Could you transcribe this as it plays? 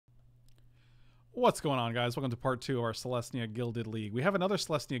What's going on, guys? Welcome to part 2 of our Celestia Gilded League. We have another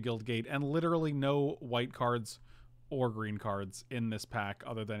Celestia Guild Gate and literally no white cards or green cards in this pack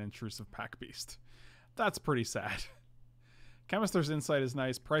other than Intrusive Pack Beast. That's pretty sad. Chemister's Insight is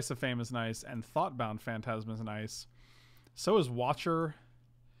nice, Price of Fame is nice, and Thoughtbound Phantasm is nice. So is Watcher.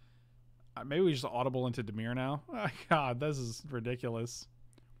 Maybe we just audible into Dimir now. Oh, God, this is ridiculous.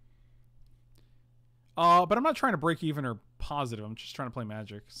 But I'm not trying to break even or positive. I'm just trying to play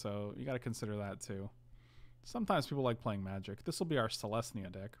Magic, so you got to consider that too. Sometimes people like playing Magic. This will be our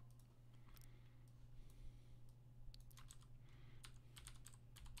Celestia deck.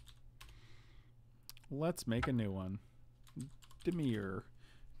 Let's make a new one. Dimir.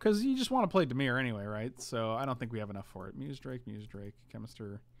 Because you just want to play Dimir anyway, right? So I don't think we have enough for it. Muse Drake,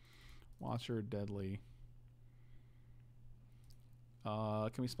 Chemister, Watcher, Deadly.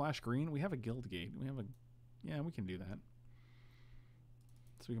 Can we splash green? We have a Guild Gate. We have a... Yeah, we can do that.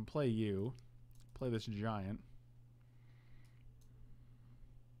 So we can play you. Play this Giant.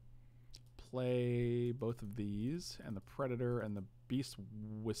 Play both of these. And the Predator and the Beast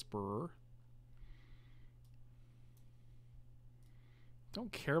Whisperer.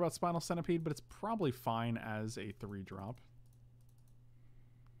 Don't care about Spinal Centipede, but it's probably fine as a 3-drop.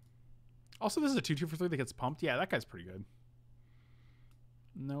 Also, this is a 2/2 for 3 that gets pumped. Yeah, that guy's pretty good.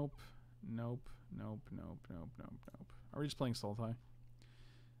 Nope. Nope. Nope. Nope. Nope. Nope. Nope. Are we just playing Sultai?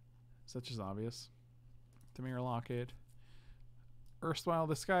 Is that just obvious? Dimir Locket. Erstwhile,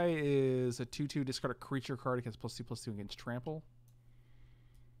 this guy is a 2/2. Discard a creature card. It gets +2/+2 against Trample.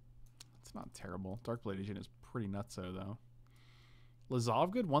 It's not terrible. Darkblade Agent is pretty nutso, though.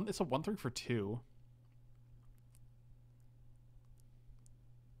 Lazovgood, it's a 1/3 for 2.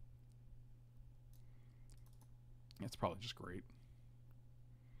 It's probably just great.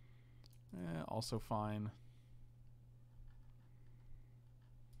 Also fine.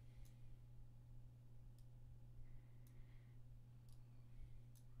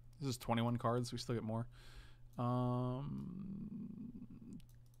 This is 21 cards. We still get more.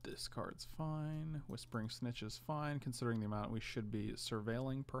 This card's fine. Whispering Snitch is fine, considering the amount we should be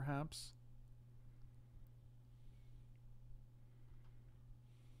surveilling, perhaps.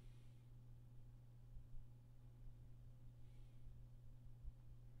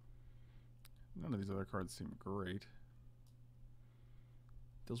 None of these other cards seem great.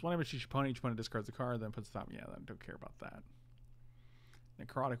 Deals 1 damage to each opponent. Each opponent discards a card, then puts the top. Yeah, I don't care about that.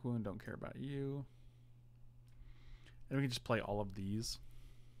 Necrotic Wound, don't care about you. And we can just play all of these.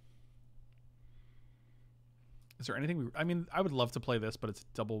 Is there anything I mean, I would love to play this, but it's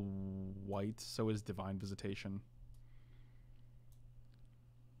double white, so is Divine Visitation.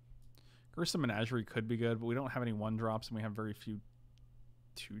 Gruesome Menagerie could be good, but we don't have any 1-drops, and we have very few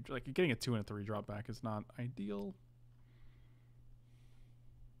 2. Like, getting a 2 and a 3-drop back is not ideal.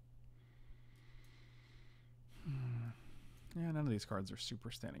 Yeah, none of these cards are super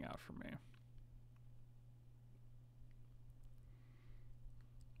standing out for me.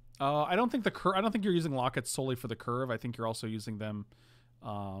 I don't think I don't think you're using Lockets solely for the curve. I think you're also using them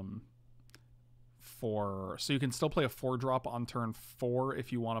so you can still play a 4-drop on turn 4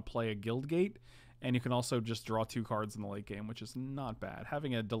 if you want to play a Guild Gate, and you can also just draw 2 cards in the late game, which is not bad.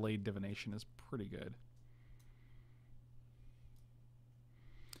 Having a delayed divination is pretty good.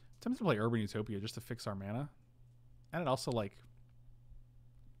 I'm tempted to play Urban Utopia just to fix our mana, and it also like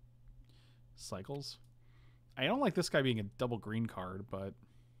cycles. I don't like this guy being a double green card, but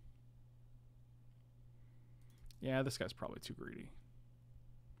yeah, this guy's probably too greedy.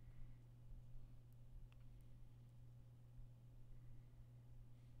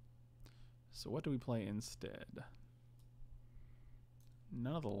 So what do we play instead?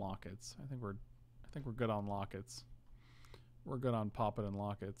 None of the Lockets. I think we're good on Lockets. We're good on Poppet and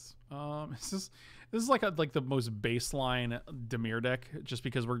Lockets. This is like the most baseline Dimir deck, just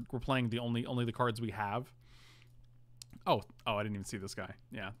because we're playing the only the cards we have. Oh, I didn't even see this guy.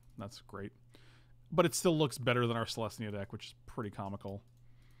 Yeah, that's great. But it still looks better than our Celestia deck, which is pretty comical.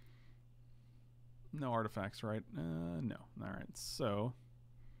 No artifacts, right? No. All right, so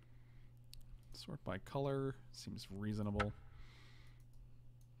sort by color seems reasonable.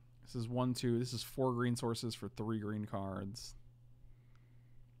 This is 1, 2. This is 4 green sources for 3 green cards.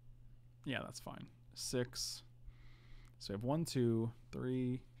 Yeah, that's fine. 6. So we have 1, 2,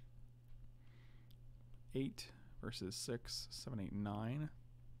 3, 8 versus 6, 7, 8, 9.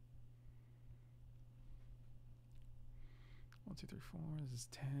 1, 2, 3, 4. This is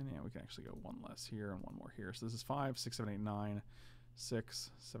 10. Yeah, we can actually go 1 less here and 1 more here. So this is 5, 6, 7, 8, 9,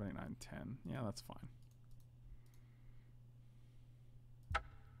 6, 7, 8, 9, 10. Yeah, that's fine.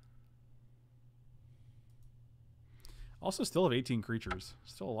 Also, still have 18 creatures.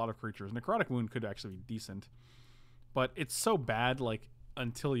 Still a lot of creatures. Necrotic Wound could actually be decent. But it's so bad, like,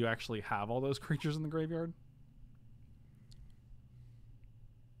 until you actually have all those creatures in the graveyard.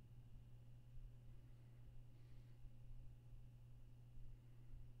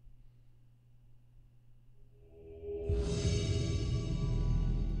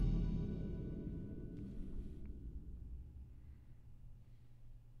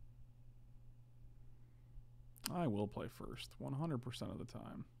 I will play first, 100% of the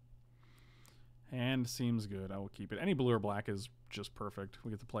time. Hand seems good. I will keep it. Any blue or black is just perfect.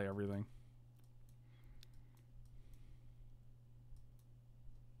 We get to play everything.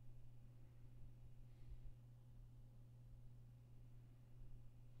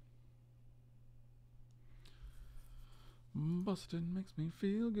 Busted makes me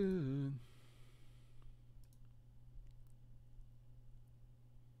feel good.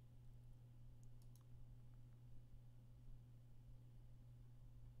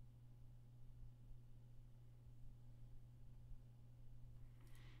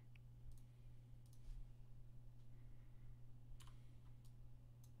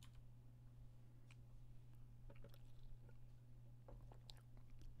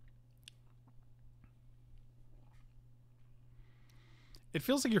 It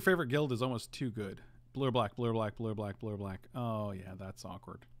feels like your favorite guild is almost too good. Blue or black, blue or black, blue or black, blue or black. Oh, yeah, that's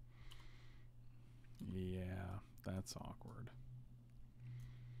awkward. Yeah, that's awkward.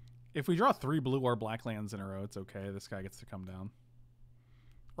 If we draw 3 blue or black lands in a row, it's okay. This guy gets to come down.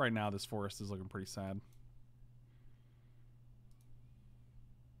 Right now, this forest is looking pretty sad.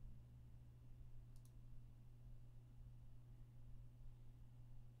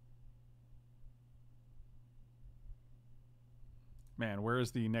 Man, where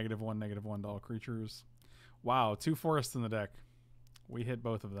is the -1/-1 to all creatures? Wow, 2 forests in the deck. We hit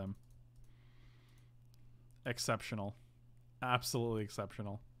both of them. Exceptional. Absolutely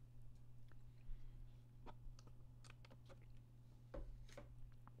exceptional.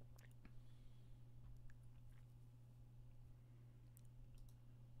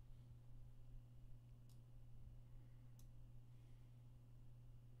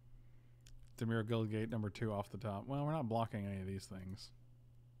 Demir Guildgate number 2 off the top. Well, we're not blocking any of these things.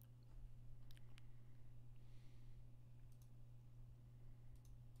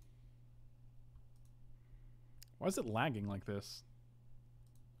 Why is it lagging like this?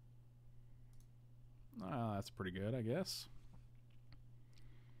 That's pretty good, I guess.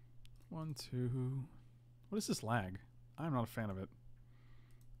 1, 2. What is this lag? I'm not a fan of it.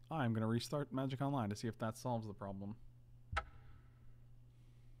 I'm going to restart Magic Online to see if that solves the problem.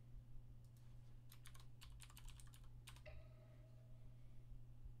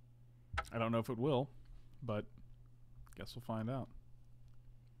 I don't know if it will, but guess we'll find out.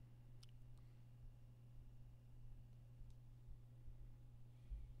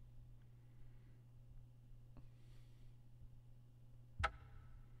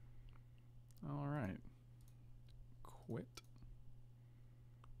 All right. Quit.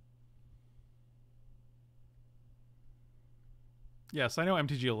 Yes, I know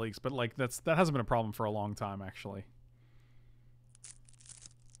MTGO leaks, but like that hasn't been a problem for a long time actually.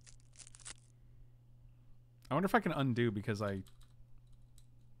 I wonder if I can undo because I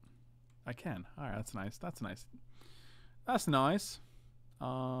can. All right, that's nice. That's nice. That's nice.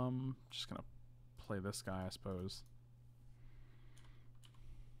 Just gonna play this guy, I suppose.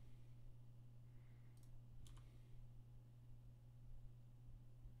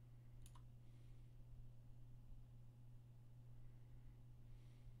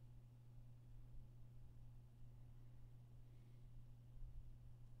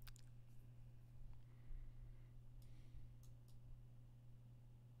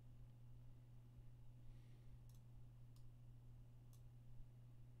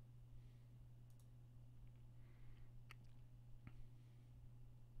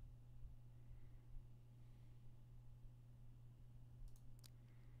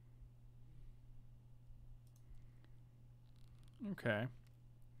 Okay.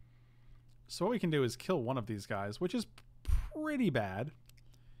 So what we can do is kill one of these guys, which is pretty bad.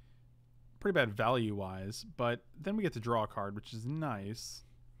 Pretty bad value-wise, but then we get to draw a card, which is nice.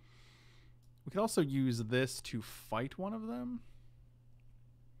 We could also use this to fight one of them.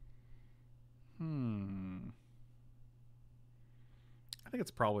 I think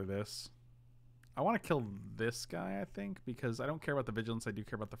it's probably this. I want to kill this guy, I think, because I don't care about the vigilance. I do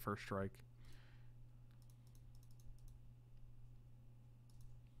care about the first strike.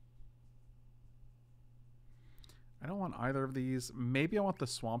 I don't want either of these. Maybe I want the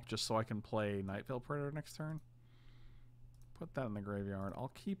swamp just so I can play Nightveil Predator next turn. Put that in the graveyard.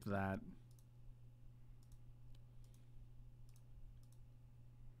 I'll keep that.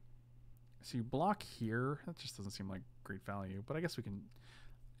 So you block here. That just doesn't seem like great value, but I guess we can.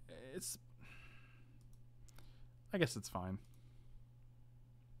 It's. I guess it's fine.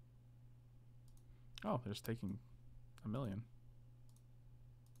 Oh, they're just taking a million.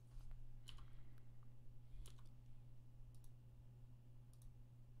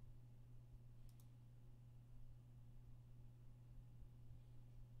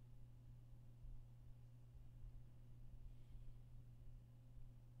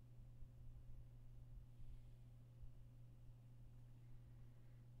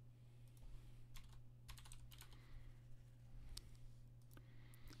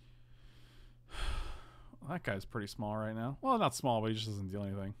 That guy's pretty small right now. Well, not small, but he just doesn't do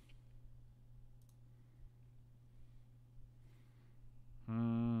anything.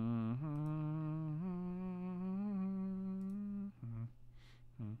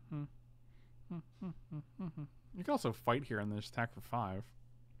 You can also fight here and then just attack for 5.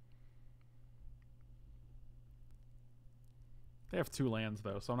 They have 2 lands,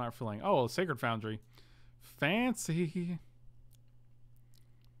 though, so I'm not feeling... Oh, Sacred Foundry. Fancy.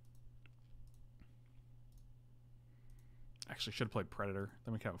 Actually, should have played Predator.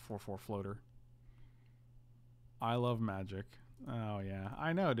 Then we could have a 4/4 floater. I love Magic. Oh, yeah.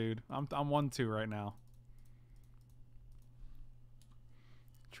 I know, dude. I'm 1-2 right now.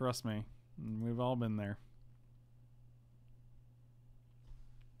 Trust me. We've all been there.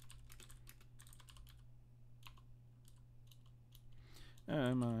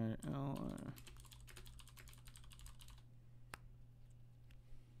 M-I-L-I.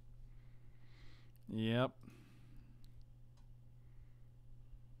 Yep.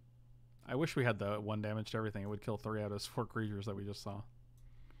 I wish we had the 1 damage to everything. It would kill 3 out of those 4 creatures that we just saw.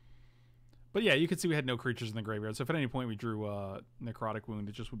 But yeah, you could see we had no creatures in the graveyard. So if at any point we drew a Necrotic Wound,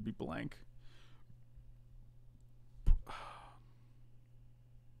 it just would be blank.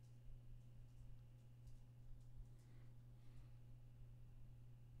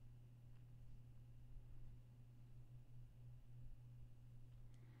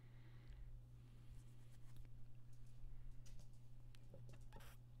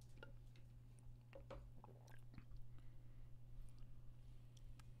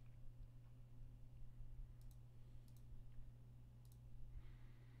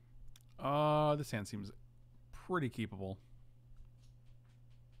 This hand seems pretty keepable.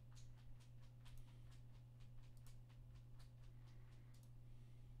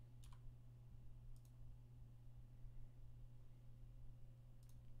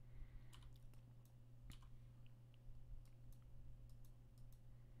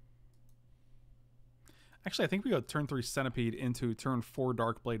 Actually, I think we go turn 3 Centipede into turn 4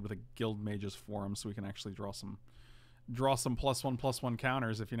 Darkblade with a Guild Mage's Forum, so we can actually draw some +1/+1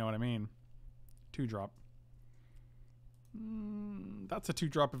 counters, if you know what I mean. 2-drop. That's a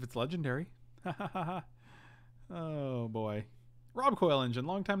 2-drop if it's legendary. Oh boy. Rob Coil Engine,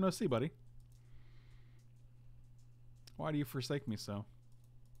 long time no see, buddy. Why do you forsake me so?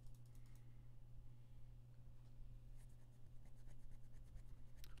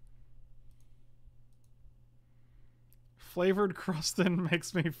 Flavored Crustin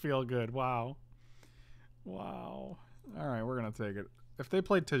makes me feel good. Wow. Wow. All right, we're gonna take it. If they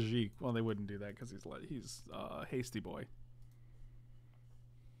played Tajik, well, they wouldn't do that because he's hasty boy.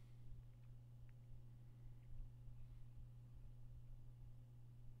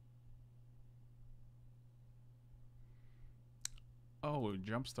 Oh,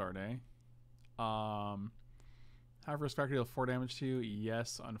 jumpstart, eh? Have risk factor deal 4 damage to you?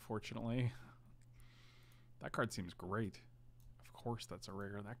 Yes, unfortunately. That card seems great. Of course, that's a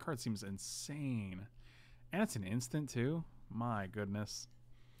rare. That card seems insane. And it's an instant, too? My goodness.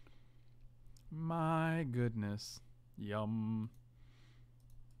 My goodness. Yum.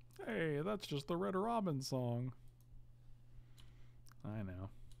 Hey, that's just the Red Robin song. I know.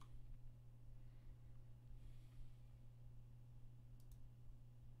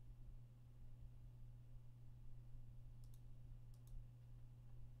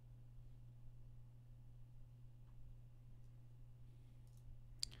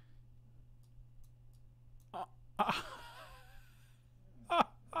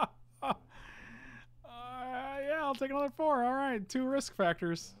 Yeah, I'll take another 4. All right, 2 risk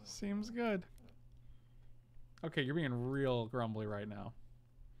factors. Seems good. Okay, you're being real grumbly right now.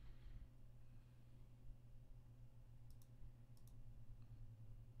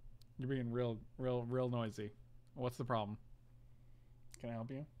 You're being real noisy. What's the problem? Can I help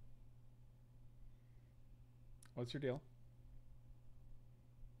you? What's your deal?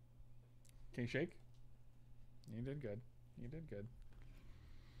 Can you shake? You did good. You did good.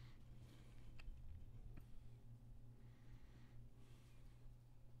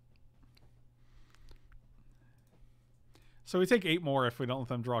 So we take 8 more if we don't let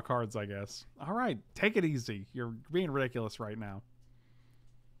them draw cards, I guess. All right, take it easy. You're being ridiculous right now.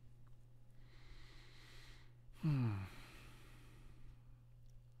 And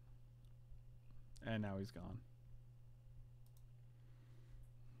now he's gone.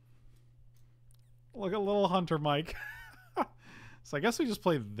 Look at little Hunter Mike. So I guess we just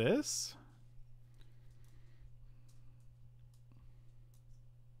play this.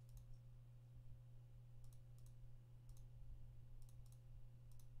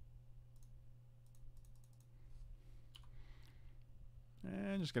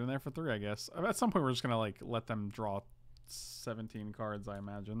 And just get in there for 3, I guess. At some point, we're just going to like let them draw 17 cards, I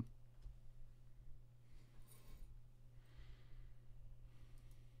imagine.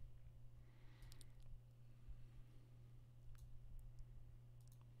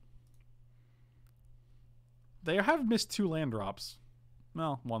 They have missed 2 land drops.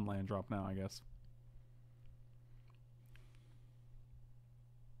 Well, 1 land drop now, I guess.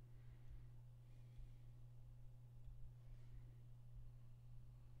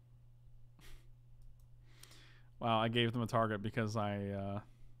 Wow, I gave them a target because I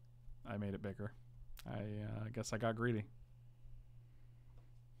made it bigger. I guess I got greedy.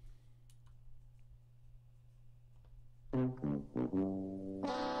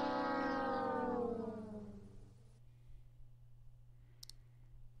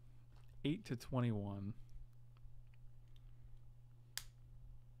 $8 to 21.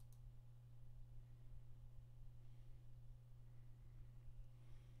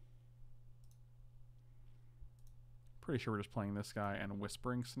 Pretty sure we're just playing this guy and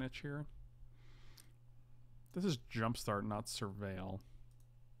Whispering Snitch here. This is Jumpstart, not Surveil.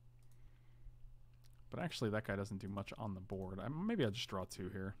 But actually, that guy doesn't do much on the board. Maybe I'll just draw 2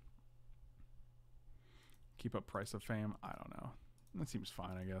 here. Keep up Price of Fame. I don't know. That seems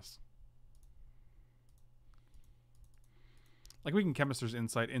fine, I guess. Like, we can Chemister's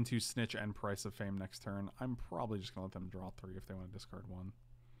Insight into Snitch and Price of Fame next turn. I'm probably just going to let them draw 3 if they want to discard 1.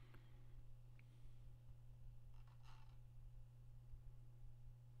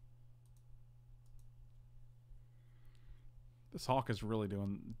 This Hawk is really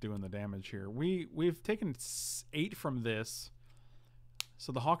doing the damage here. We've taken 8 from this,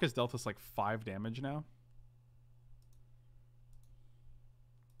 so the Hawk has dealt us like 5 damage now.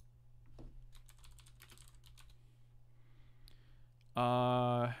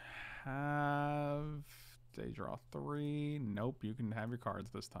 Have they draw 3? Nope, you can have your cards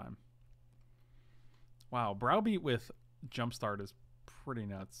this time. Wow, Browbeat with Jumpstart is pretty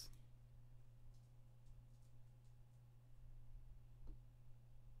nuts.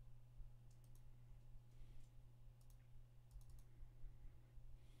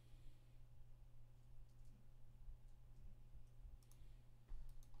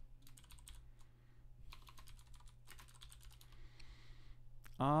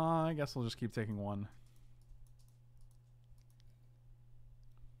 I guess we'll just keep taking 1.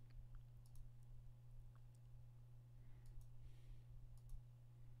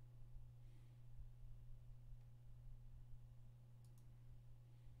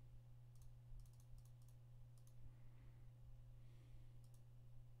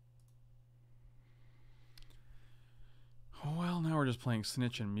 Oh, well, now we're just playing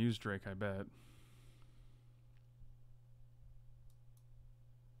Snitch and Muse Drake, I bet.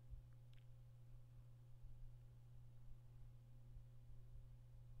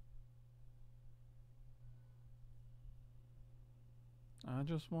 I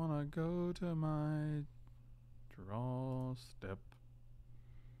just want to go to my draw step.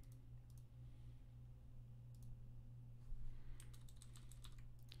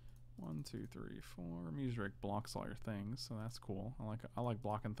 One, two, three, 4. Music blocks all your things, so that's cool. I like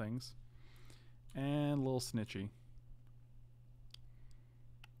blocking things. And a little snitchy.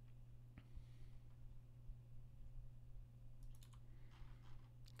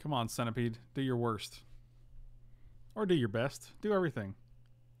 Come on, Centipede. Do your worst. Or do your best. Do everything.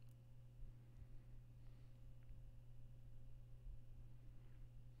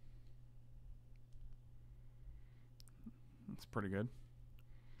 That's pretty good.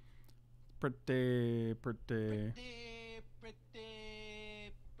 Pretty good.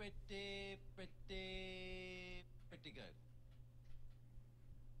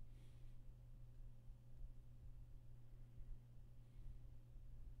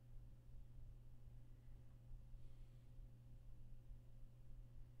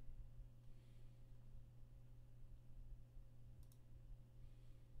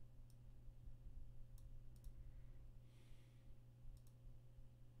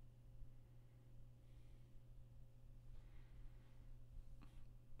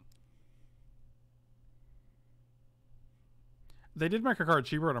 They did make a card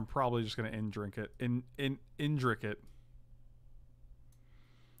cheaper, but I'm probably just gonna indrink it. Indrick it.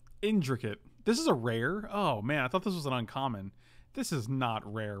 Intricate. This is a rare? Oh man, I thought this was an uncommon. This is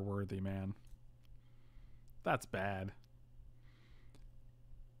not rare worthy, man. That's bad.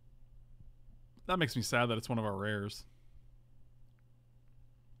 That makes me sad that it's one of our rares.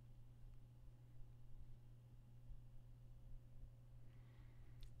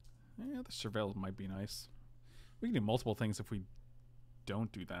 Yeah, the surveil might be nice. We can do multiple things if we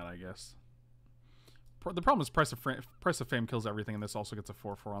don't do that, I guess. The problem is Price of Fame kills everything, and this also gets a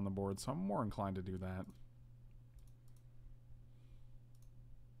 4/4 on the board, so I'm more inclined to do that.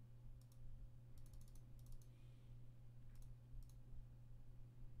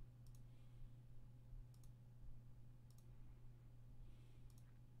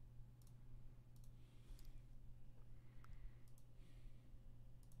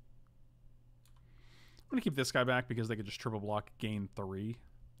 I'm going to keep this guy back because they could just triple block, gain 3,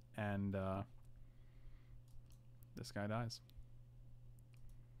 and this guy dies.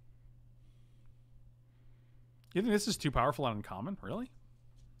 You think this is too powerful and uncommon? Really?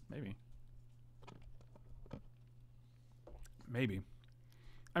 Maybe. Maybe.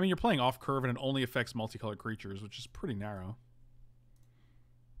 I mean, you're playing off curve and it only affects multicolored creatures, which is pretty narrow.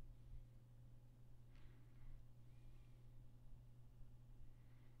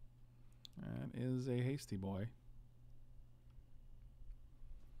 That is a hasty boy.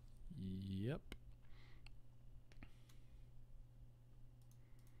 Yep.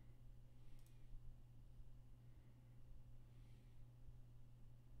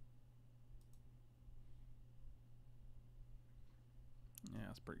 Yeah,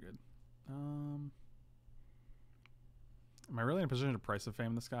 that's pretty good. Am I really in a position to Price of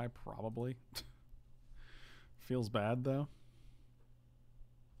Fame this guy? Probably. Feels bad, though.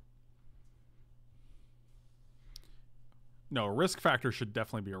 No, risk factor should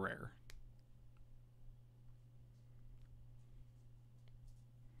definitely be a rare.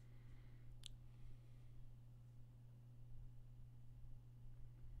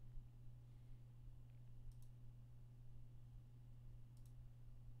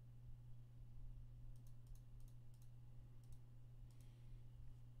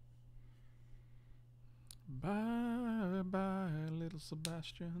 Bye, bye, little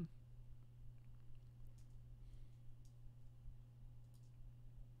Sebastian.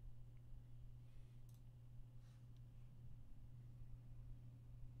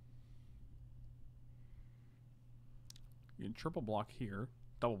 You can triple block here.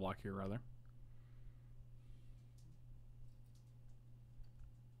 Double block here, rather.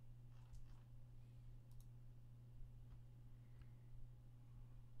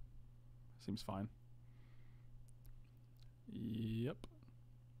 Seems fine. Yep.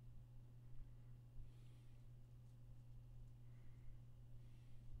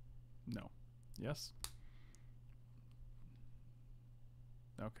 No. Yes?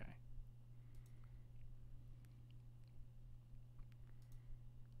 Okay.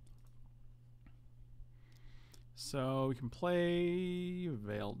 So we can play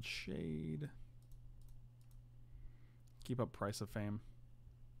Veiled Shade. Keep up Price of Fame.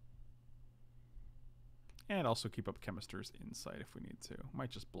 And also keep up Chemister's Insight if we need to. Might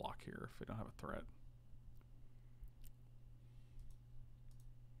just block here if we don't have a threat.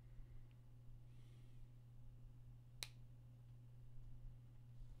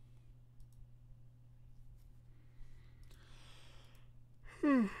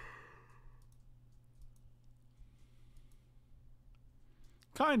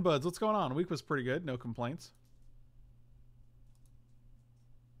 Kind Buds, what's going on? Week was pretty good, no complaints.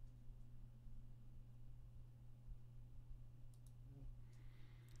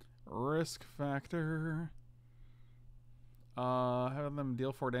 Risk factor. Have them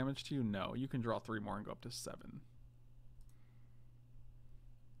deal 4 damage to you? No, you can draw 3 more and go up to 7.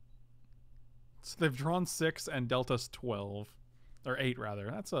 So they've drawn 6 and dealt us 12. Or 8 rather.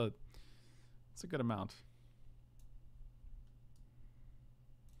 That's a good amount.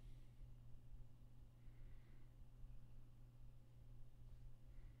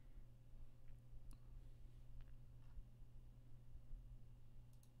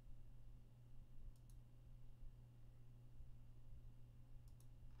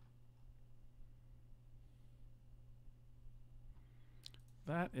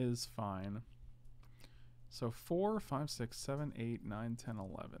 That is fine. So 4, 5, 6, 7, 8, 9, 10,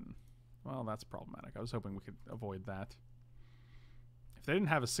 11. Well, that's problematic. I was hoping we could avoid that. If they didn't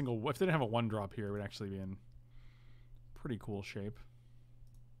have a 1-drop here, it would actually be in pretty cool shape.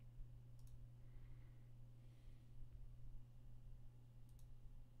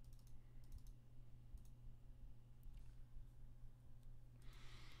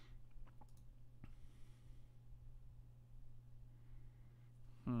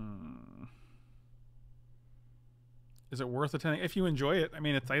 Is it worth attending? If you enjoy it, I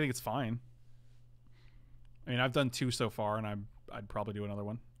mean, I think it's fine. I mean, I've done 2 so far, and I'd probably do another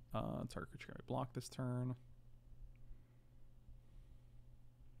one. Target creature block this turn.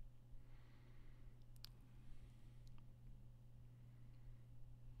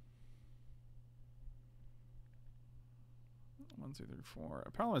 One, two, three, four.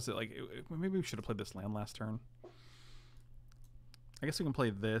 The problem is that maybe we should have played this land last turn. I guess we can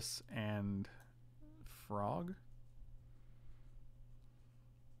play this and frog.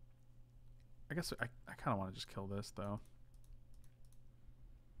 I guess I kind of want to just kill this though.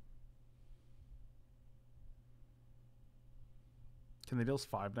 Can they deal us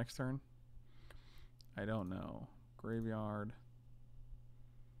 5 next turn? I don't know. Graveyard.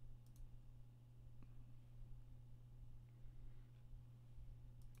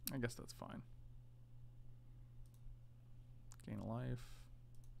 I guess that's fine. Gain a life.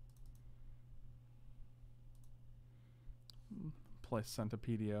 Play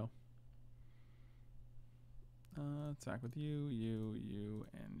Centipedio. Attack with you,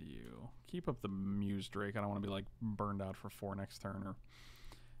 and you. Keep up the Muse Drake. I don't want to be like burned out for 4 next turn or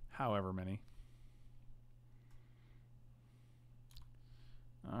however many.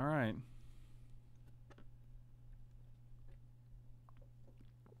 All right.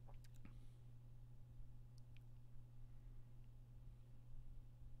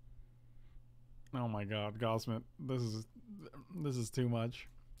 Oh my God, Gosmit, this is too much.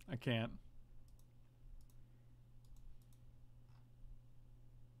 I can't.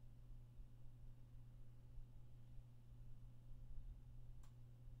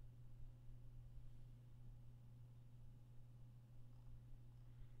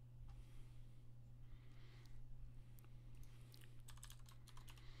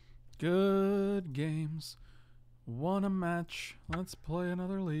 Good games. Won a match. Let's play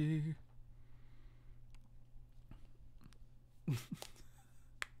another league.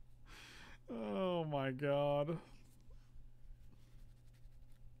 Oh my God.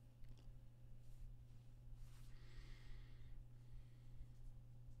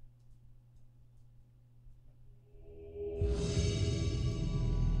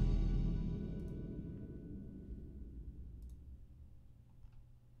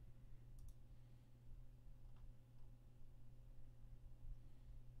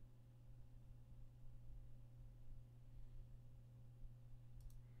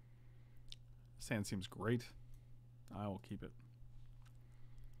 Sand seems great. I will keep it.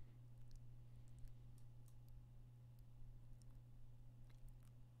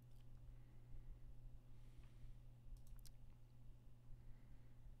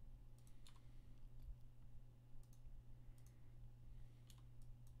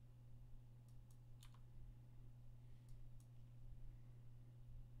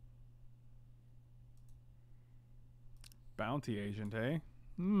 Bounty agent, eh?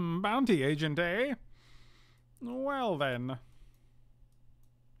 Bounty agent, eh? Well then.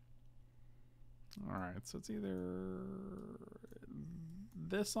 Alright, so it's either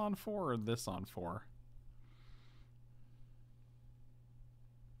this on 4 or this on 4.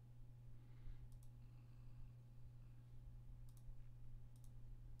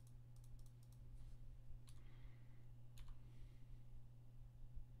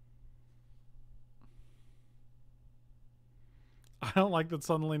 I don't like that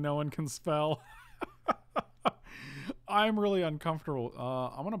suddenly no one can spell. I'm really uncomfortable.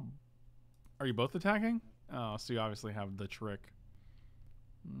 I'm gonna... Are you both attacking? Oh, so you obviously have the trick.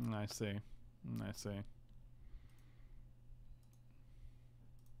 I see. I see.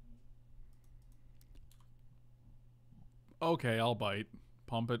 Okay, I'll bite.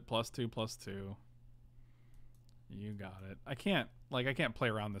 Pump it, +2/+2. You got it. I can't play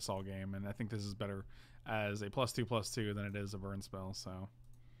around this all game, and I think this is better as a +2/+2 than it is a burn spell, so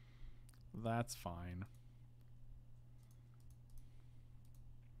that's fine.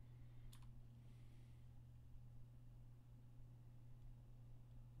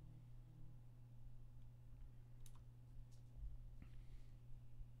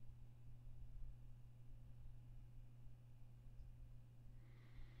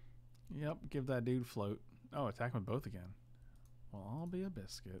 Yep, give that dude float. Oh, attack with both again. Well, I'll be a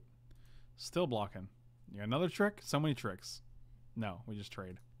biscuit. Still blocking. You got another trick? So many tricks. No, we just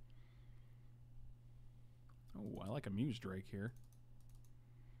trade. Oh, I like a Muse Drake here.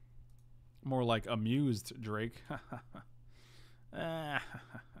 More like amused Drake. Oh,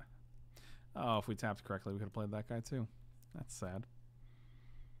 if we tapped correctly, we could have played that guy too. That's sad.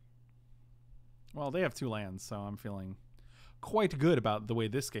 Well, they have 2 lands, so I'm feeling quite good about the way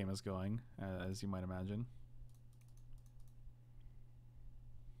this game is going, as you might imagine.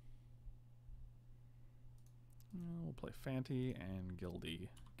 We'll play Fanti and Gildy.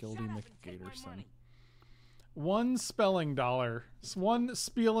 Gildy McGatorson. One spelling dollar. One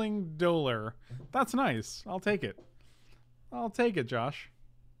spelling dollar. That's nice. I'll take it. I'll take it, Josh.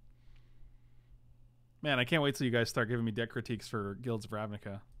 Man, I can't wait till you guys start giving me deck critiques for Guilds of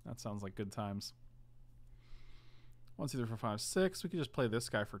Ravnica. That sounds like good times. 1, 2, 3, 4, 5, 6. We could just play this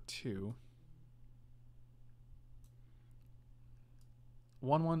guy for 2.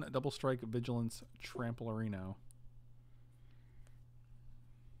 1/1 double strike vigilance Trampolarino.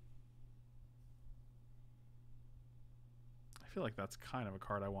 I feel like that's kind of a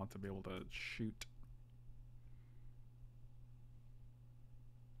card I want to be able to shoot.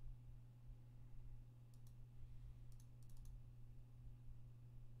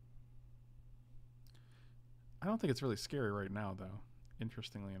 I don't think it's really scary right now, though.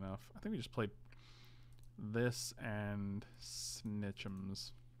 Interestingly enough, I think we just play this and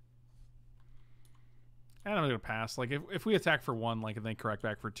Snitchums. And I'm gonna pass. Like if we attack for 1, like and then correct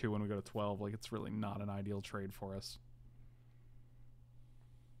back for 2 when we go to 12, like it's really not an ideal trade for us.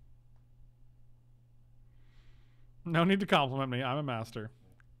 No need to compliment me. I'm a master.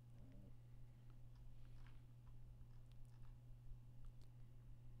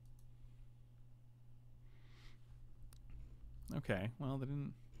 Okay, well, they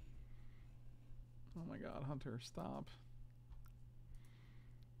didn't... Oh my god, Hunter, stop.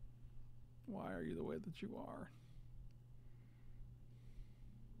 Why are you the way that you are?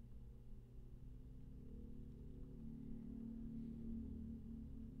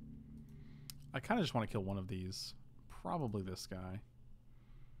 I kind of just want to kill one of these. Probably this guy.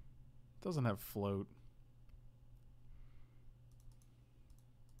 Doesn't have float.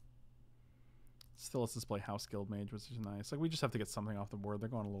 Still lets us play House Guild Mage, which is nice. Like, we just have to get something off the board. They're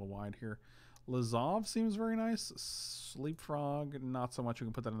going a little wide here. Lazov seems very nice. Sleep Frog, not so much. We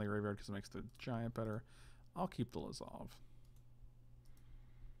can put that in the graveyard because it makes the giant better. I'll keep the Lazov.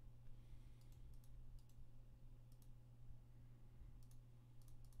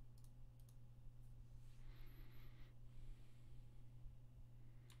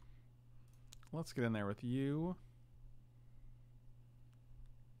 Let's get in there with you.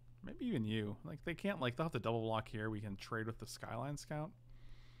 Maybe even you. Like, they can't, like, they'll have to double block here. We can trade with the Skyline Scout.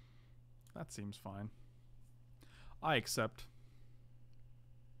 That seems fine. I accept.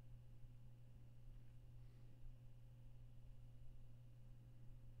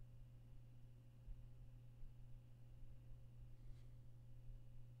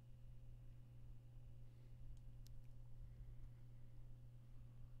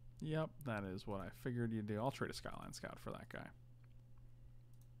 Yep, that is what I figured you'd do. I'll trade a Skyline Scout for that guy.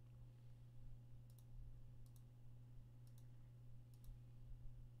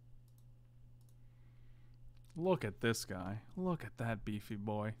 Look at this guy. Look at that beefy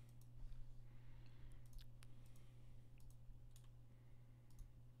boy.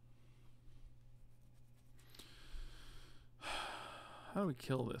 How do we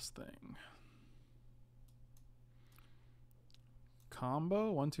kill this thing?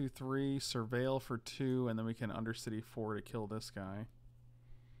 Combo 1, 2, 3, surveil for 2, and then we can Undercity 4 to kill this guy.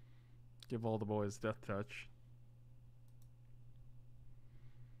 Give all the boys death touch.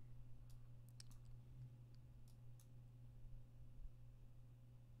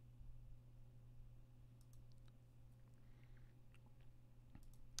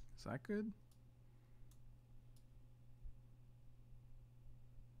 Is that good?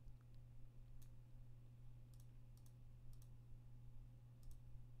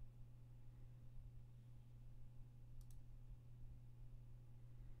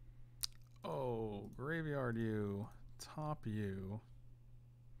 Oh, graveyard you, top you.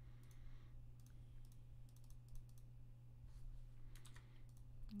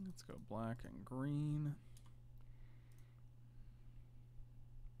 Let's go black and green.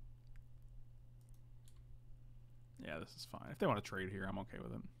 Yeah, this is fine. If they want to trade here, I'm okay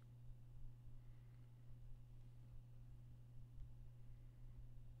with it.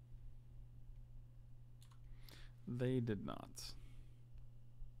 They did not.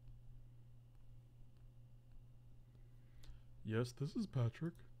 Yes, this is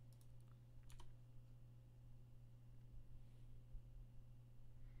Patrick.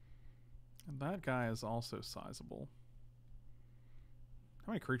 And that guy is also sizable.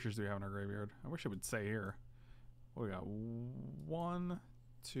 How many creatures do we have in our graveyard? I wish it would say here. What we got? 1,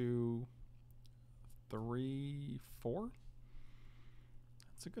 2, 3, 4?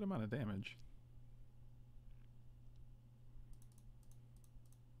 That's a good amount of damage.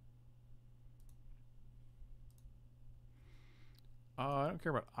 I don't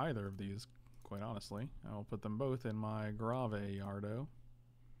care about either of these, quite honestly. I will put them both in my Grave Yardo.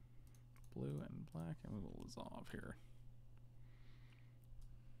 Blue and black, and we will dissolve here.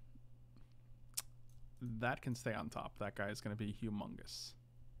 That can stay on top. That guy is going to be humongous.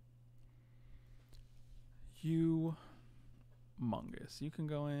 Humongous. You can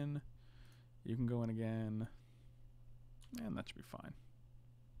go in. You can go in again. And that should be fine.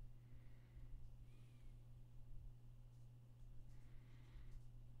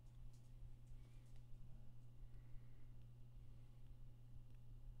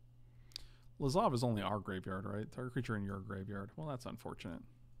 Lazav is only our graveyard, right? Target creature in your graveyard. Well, that's unfortunate.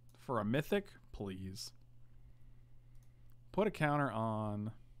 For a mythic, please. Put a counter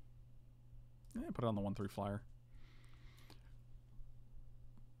on... put it on the 1/3 flyer.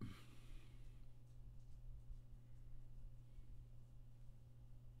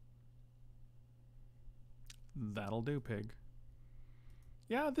 That'll do, pig.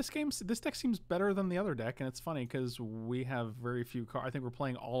 Yeah, this deck seems better than the other deck, and it's funny because we have very few cards. I think we're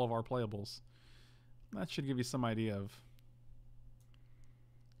playing all of our playables. That should give you some idea of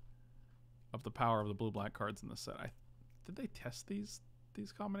the power of the blue-black cards in this set. Did they test these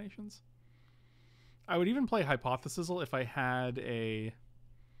combinations? I would even play Hypothesizal if I had a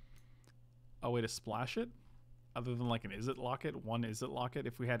way to splash it, other than like an Is It Locket, one Is It Locket.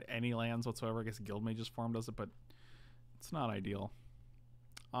 If we had any lands whatsoever, I guess Guildmage's Form does it, but it's not ideal.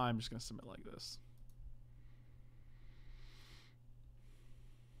 I'm just going to submit like this.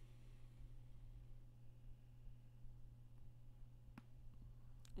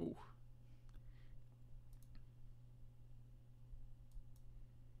 Ooh.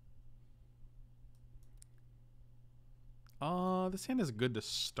 This hand is good to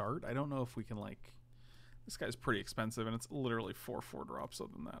start. I don't know if we can, like... This guy's pretty expensive, and it's literally 4/4 drops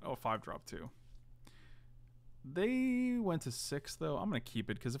other than that. Oh, 5 drop too. They went to 6, though. I'm going to keep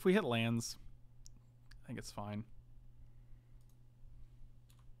it, because if we hit lands, I think it's fine.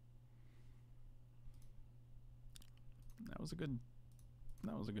 That was a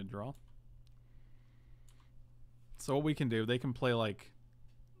good draw. So what we can do, they can play like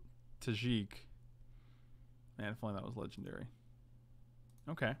Tajik. Man, if only that was legendary.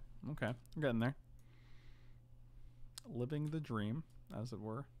 Okay, okay. We're getting there. Living the dream, as it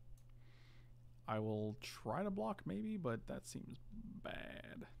were. I will try to block maybe, but that seems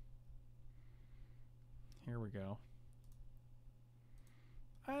bad. Here we go.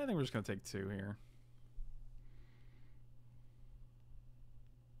 I think we're just going to take 2 here.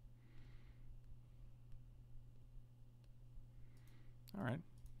 All right,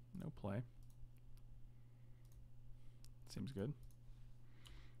 no play. Seems good.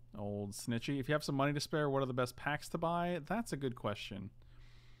 Old Snitchy. If you have some money to spare, what are the best packs to buy? That's a good question.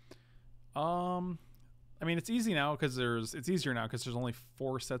 I mean, it's easy now because it's easier now because there's only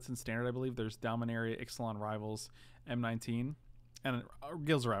 4 sets in standard, I believe. There's Dominaria, Ixalan Rivals, M19, and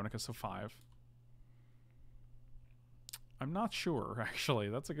Guilds of Ravnica, so 5. I'm not sure, actually.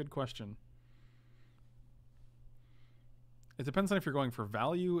 That's a good question. It depends on if you're going for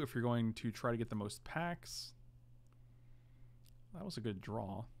value, if you're going to try to get the most packs. That was a good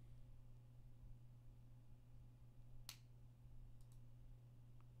draw.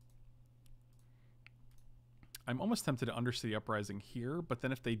 I'm almost tempted to Undercity Uprising here, but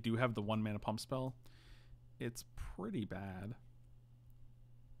then if they do have the 1 mana pump spell, it's pretty bad.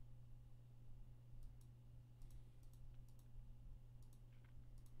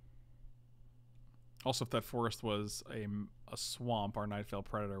 Also, if that forest was a swamp, our Nightveil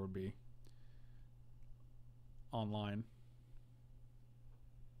Predator would be online.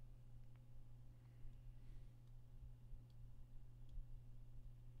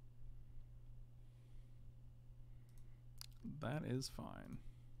 That is fine.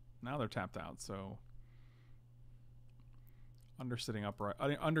 Now they're tapped out, so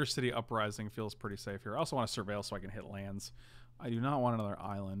Undercity Uprising feels pretty safe here. I also want to Surveil so I can hit lands. I do not want another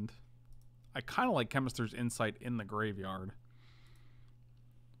island. I kind of like Chemist's Insight in the graveyard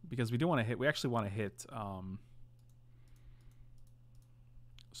because we do want to hit. We actually want to hit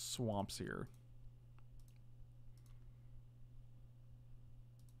swamps here.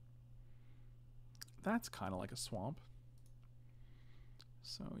 That's kind of like a swamp.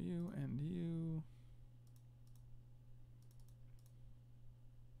 So you and you.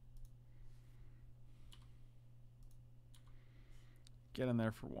 Get in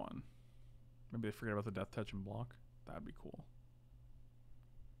there for 1. Maybe they forget about the Death Touch and block. That'd be cool.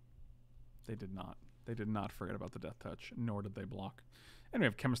 They did not. They did not forget about the Death Touch, nor did they block. And we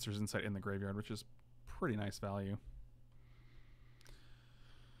have Chemist's Insight in the graveyard, which is pretty nice value.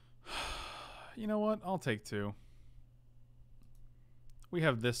 You know what? I'll take 2. We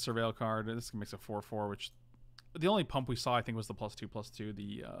have this Surveil card. This makes a 4/4, which The only pump we saw, I think, was the +2/+2,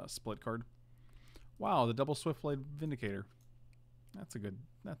 the split card. Wow, the double Swiftblade Vindicator. That's a good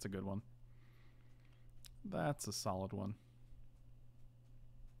one. That's a solid one.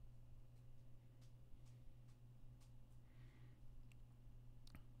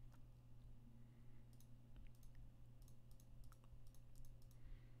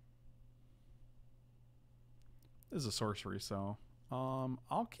 This is a sorcery, so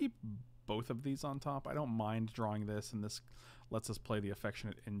I'll keep both of these on top. I don't mind drawing this, and this lets us play the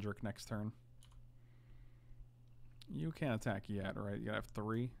Affectionate Injurk next turn. You can't attack yet, right? You gotta have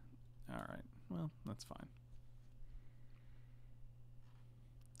 3. Alright, well, that's fine.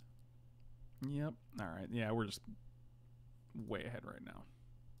 Yep, alright. Yeah, we're just way ahead right now.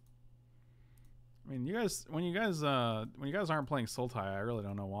 I mean, you guys, when you guys aren't playing Sultai, I really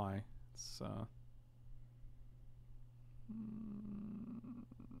don't know why. It's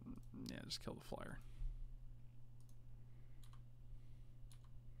yeah, just kill the flyer.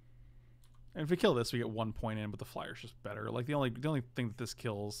 And if we kill this, we get 1 point in, but the flyer's just better. Like the only thing that this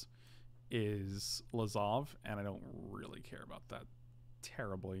kills is Lazov, and I don't really care about that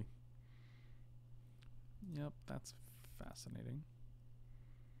terribly. Yep, that's fascinating.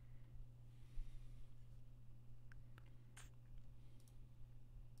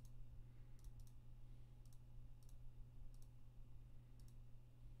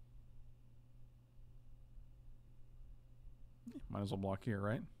 Might as well block here,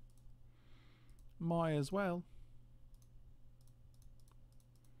 right? Might as well.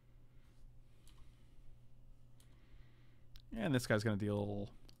 And this guy's going to deal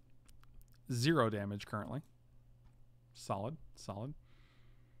 0 damage currently. Solid, solid.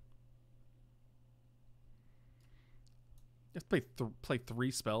 You have to play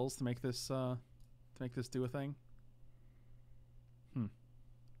 3 spells to make this do a thing.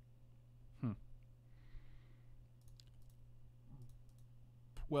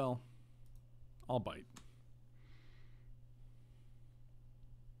 Well, I'll bite.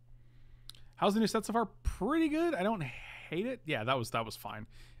 How's the new set so far? Pretty good. I don't hate it. Yeah, that was fine.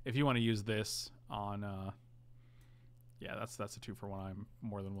 If you want to use this on yeah, that's a 2-for-1 I'm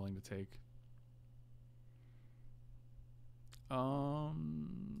more than willing to take.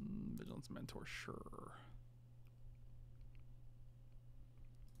 Vigilance Mentor, sure.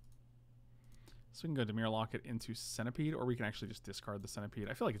 So we can go Dimir Locket into Centipede, or we can actually just discard the Centipede.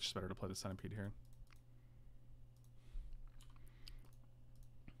 I feel like it's just better to play the Centipede here.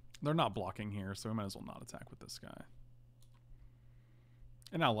 They're not blocking here, so we might as well not attack with this guy.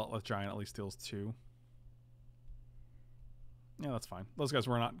 And now Lutleth Giant at least deals 2. Yeah, that's fine. Those guys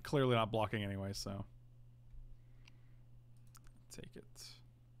were clearly not blocking anyway, so take it.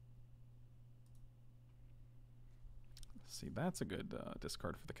 Let's see, that's a good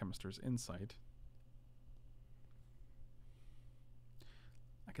discard for the Chemister's Insight.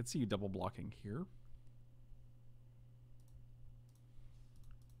 I could see you double blocking here.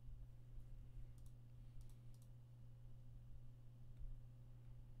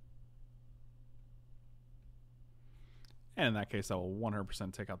 And in that case, I will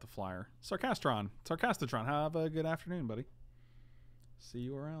 100% take out the flyer. Sarcastatron, have a good afternoon, buddy. See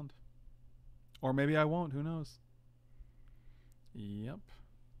you around. Or maybe I won't, who knows? Yep.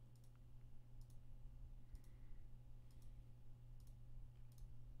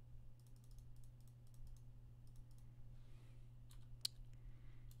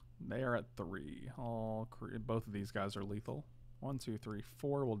 They are at 3. Both of these guys are lethal. 1, 2, 3,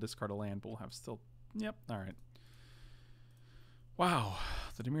 4. We'll discard a land, but we'll have still... Yep, alright. Wow,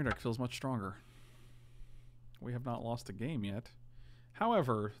 the Dimir deck feels much stronger. We have not lost a game yet.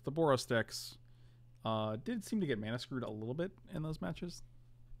 However, the Boros decks did seem to get mana screwed a little bit in those matches.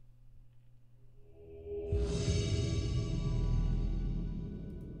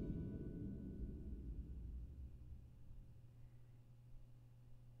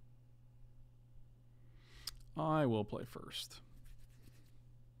 I will play first.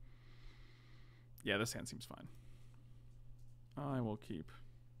 Yeah, this hand seems fine. I will keep.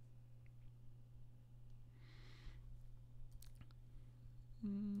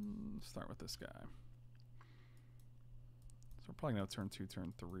 Start with this guy. So we're probably going to turn 2,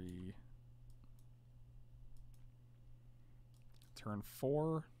 turn 3. Turn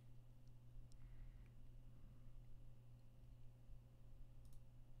 4.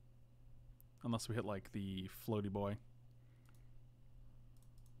 Unless we hit like the floaty boy.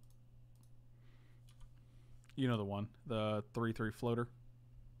 You know the one. The 3/3 floater.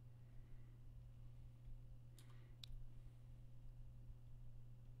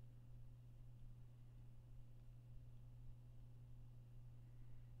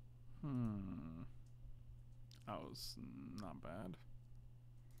 That was not bad.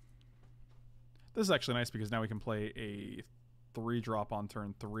 This is actually nice because now we can play a 3-drop on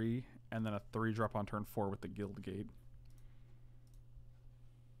turn 3 and then a 3-drop on turn 4 with the Guild Gate.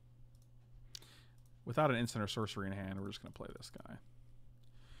 Without an instant or sorcery in hand, we're just going to play this guy.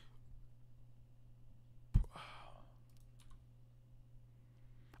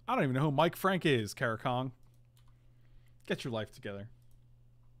 I don't even know who Mike Frank is, Karakong. Get your life together.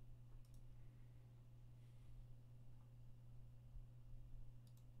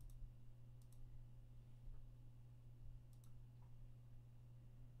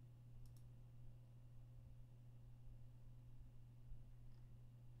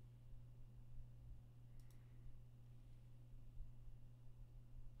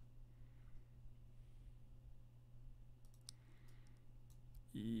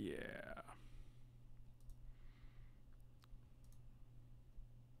 Yeah.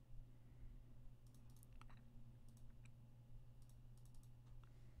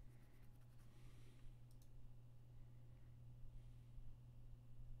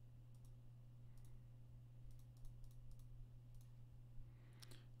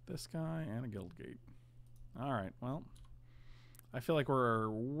 This guy and a Guild Gate. Alright, well. I feel like we're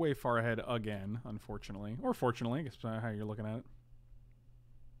way far ahead again, unfortunately. Or fortunately, I guess how you're looking at it.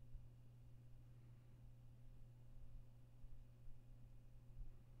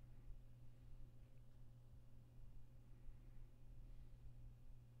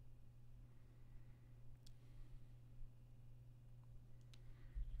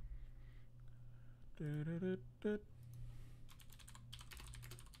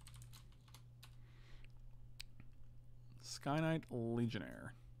 Sky Knight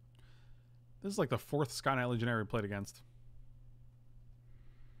Legionnaire. This is like the 4th Sky Knight Legionnaire we played against.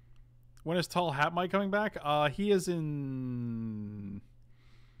 When is Tall Hat Mike coming back? He is in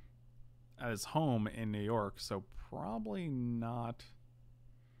at his home in New York, so probably not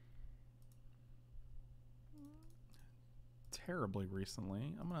terribly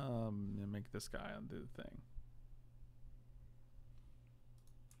recently. I'm gonna make this guy do the thing.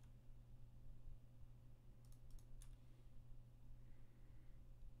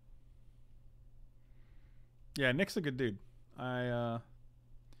 Yeah, Nick's a good dude. Yeah,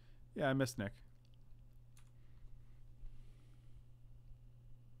 I miss Nick.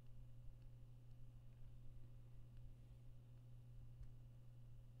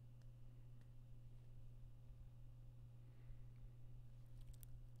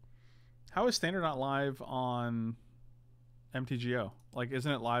 How is Standard not live on MTGO? Like,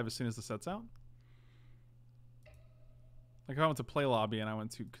 isn't it live as soon as the set's out? Like, if I went to Play Lobby and I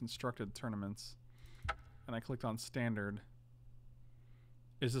went to Constructed Tournaments and I clicked on Standard,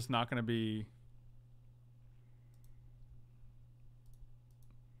 is this not going to be...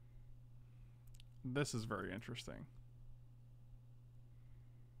 This is very interesting.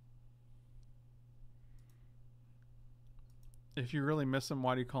 If you really miss him,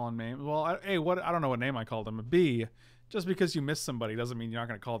 why do you call him names? Well, A, I don't know what name I called him. B, just because you miss somebody doesn't mean you're not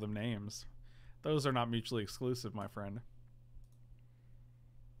going to call them names. Those are not mutually exclusive, my friend.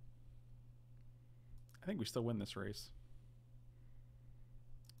 I think we still win this race.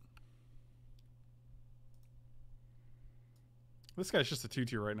 This guy's just a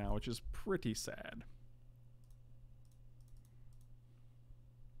 2-tier right now, which is pretty sad.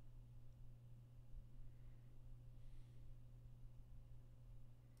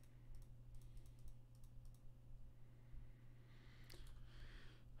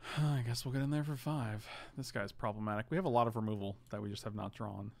 I guess we'll get in there for 5. This guy's problematic. We have a lot of removal that we just have not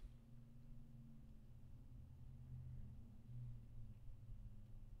drawn.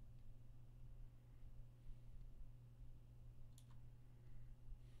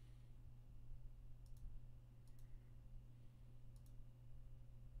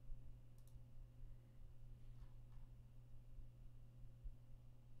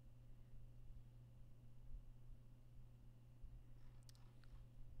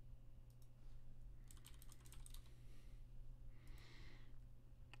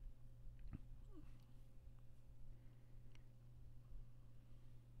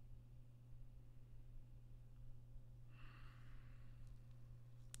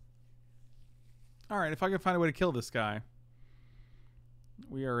 Alright, if I can find a way to kill this guy,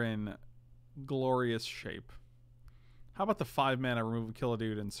 we are in glorious shape. How about the 5-mana remove, kill a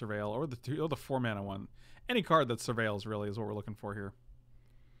dude, and surveil, or the 4-mana one? Any card that surveils really is what we're looking for here.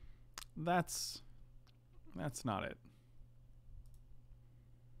 That's not it.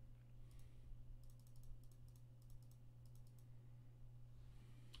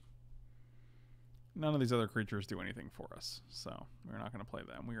 None of these other creatures do anything for us, so we're not going to play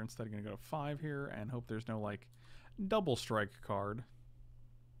them. We're instead going to go to 5 here and hope there's no, like, double strike card.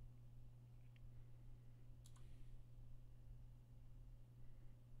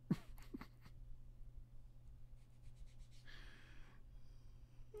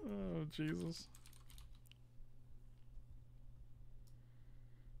 Oh, Jesus.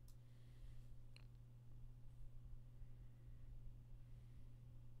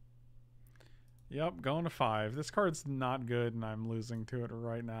 Yep, going to 5. This card's not good, and I'm losing to it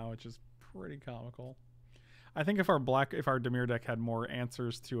right now, which is pretty comical. I think if our Dimir deck had more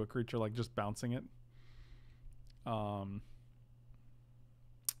answers to a creature, like just bouncing it. Yeah,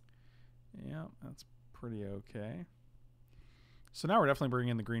 that's pretty okay. So now we're definitely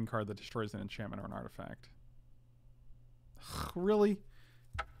bringing in the green card that destroys an enchantment or an artifact. Really?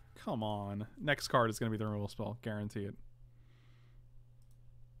 Come on. Next card is going to be the removal spell. Guarantee it.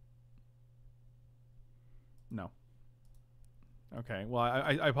 No. Okay, well,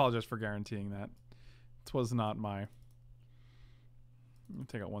 I apologize for guaranteeing that. This was not my... Let me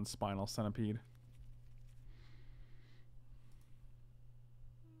take out one Spinal Centipede.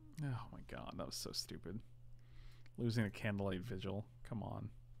 Oh my god, that was so stupid. Losing a Candlelight Vigil. Come on.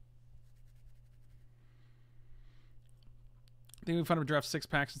 I think we find a draft 6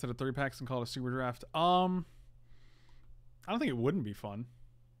 packs instead of 3 packs and call it a super draft. I don't think it wouldn't be fun.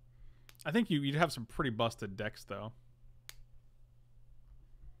 I think you'd have some pretty busted decks, though.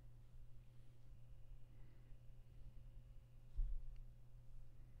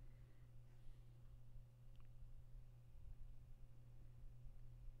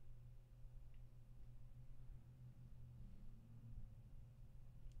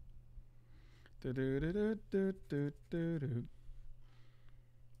 Do do do do do do do do.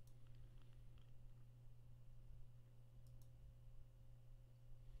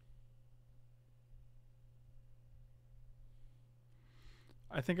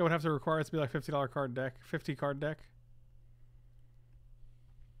 I think I would have to require it to be like $50 card deck, 50 card deck.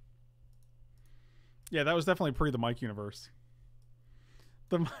 Yeah, that was definitely pre the Mike universe.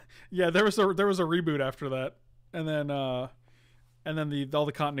 Yeah, there was a reboot after that, and then all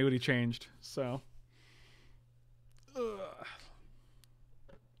the continuity changed. So, ugh.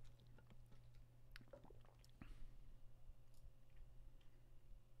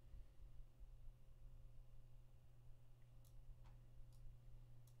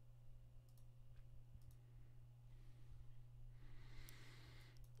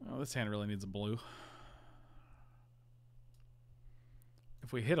 Oh, this hand really needs a blue.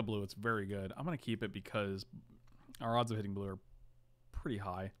 If we hit a blue, it's very good. I'm going to keep it because our odds of hitting blue are pretty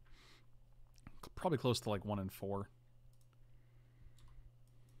high. Probably close to like 1 in 4.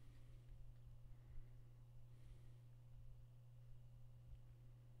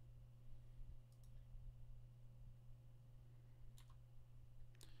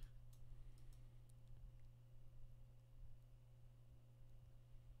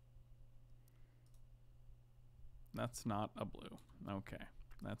 That's not a blue. Okay.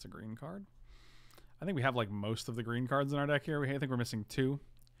 That's a green card. I think we have like most of the green cards in our deck here. I think we're missing 2.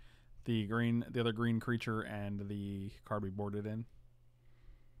 The other green creature and the card we boarded in.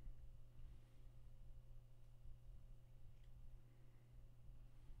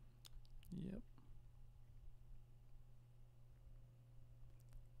 Yep.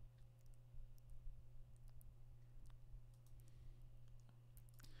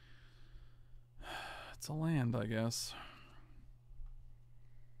 It's a land, I guess.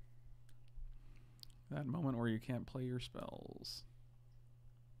 That moment where you can't play your spells.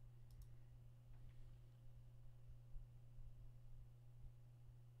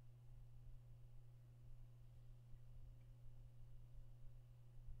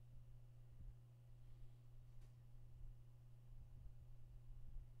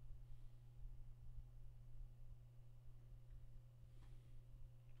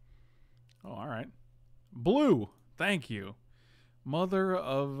 Oh, all right. Blue. Thank you. Mother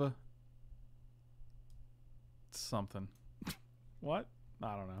of something. What?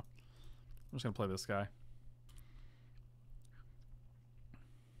 I don't know. I'm just going to play this guy.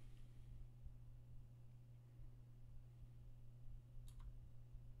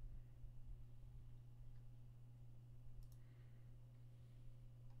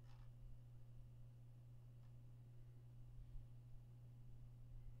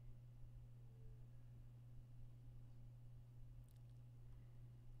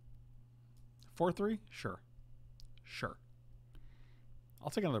 Four, 3? Sure. Sure.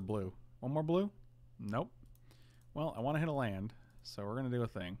 I'll take another blue. One more blue? Nope. Well, I want to hit a land, so we're going to do a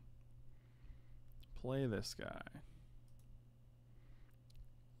thing. Play this guy.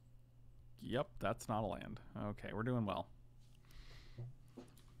 Yep, that's not a land. Okay, we're doing well.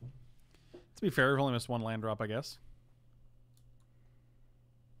 To be fair, we've only missed one land drop, I guess.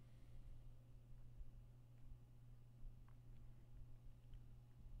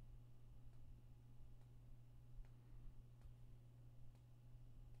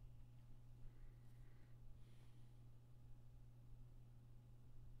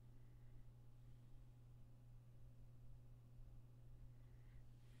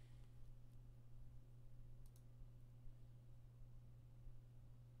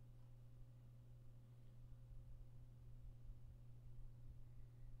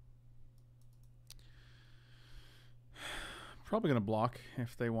 Probably going to block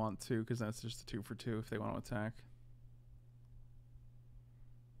if they want to, because that's just a 2 for 2 if they want to attack.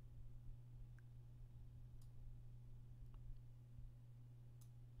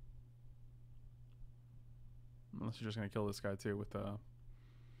 Unless you're just going to kill this guy too with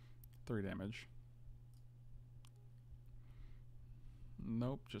 3 damage.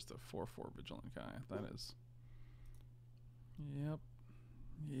 Nope, just a 4/4 vigilant guy. That is. Yep.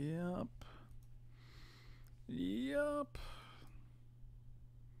 Yep. Yep.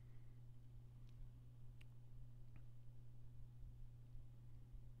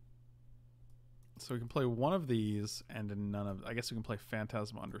 So we can play one of these and none of... I guess we can play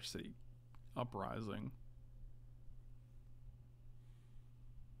Phantasm Undercity Uprising.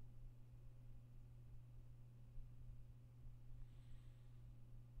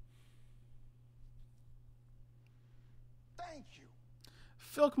 Thank you.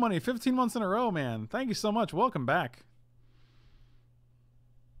 Filk Money, 15 months in a row, man. Thank you so much. Welcome back.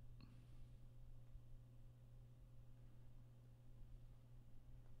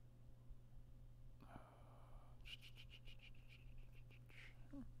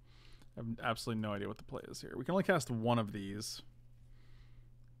 I have absolutely no idea what the play is here. We can only cast one of these.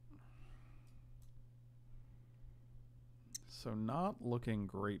 So not looking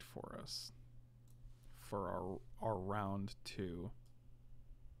great for us for our round 2.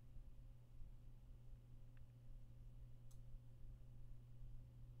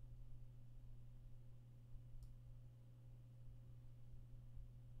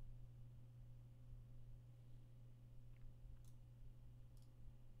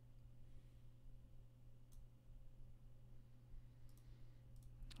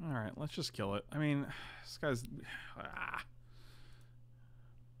 All right, let's just kill it. I mean, this guy's...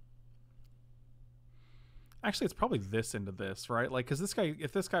 Actually, it's probably this into this, right? Like, because this guy,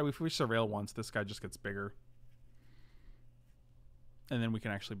 if we surveil once, this guy just gets bigger. And then we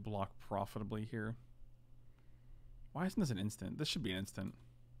can actually block profitably here. Why isn't this an instant? This should be an instant.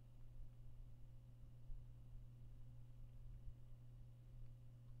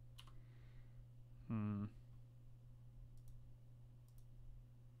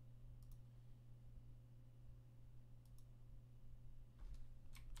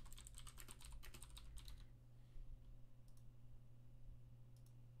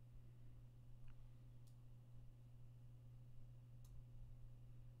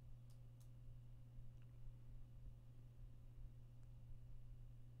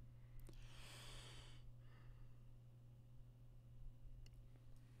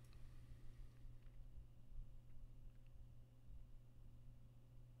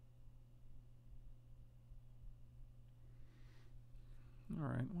 All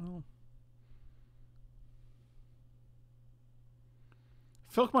right, well.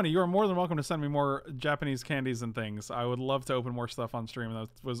 Filk Money, you are more than welcome to send me more Japanese candies and things. I would love to open more stuff on stream. That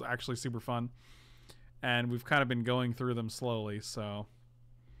was actually super fun. And we've kind of been going through them slowly, so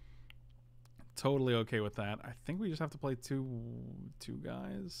totally okay with that. I think we just have to play two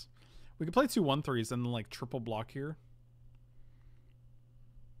guys. We could play 2 1/3s and then like triple block here.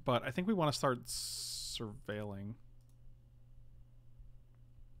 But I think we want to start surveilling.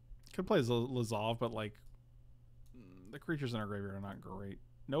 Could play Lazov, but like the creatures in our graveyard are not great.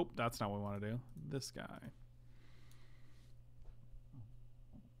 Nope, that's not what we want to do. This guy.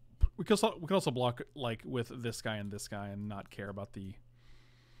 We could also block like with this guy and not care about the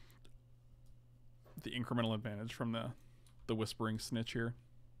incremental advantage from the Whispering Snitch here.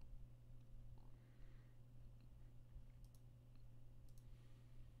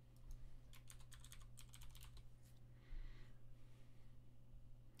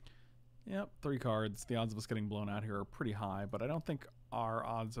 Yep, 3 cards. The odds of us getting blown out here are pretty high, but I don't think our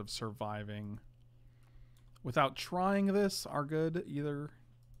odds of surviving without trying this are good either.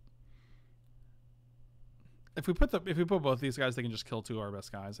 If we put both these guys, they can just kill 2 of our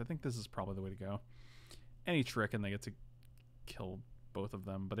best guys. I think this is probably the way to go. Any trick and they get to kill both of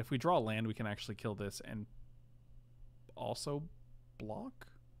them. But if we draw land, we can actually kill this and also block.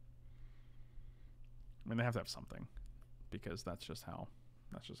 mean, they have to have something, because that's just how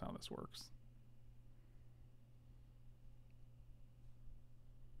this works.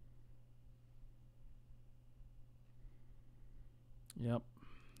 Yep.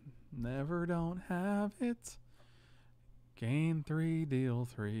 Never don't have it. Gain 3, deal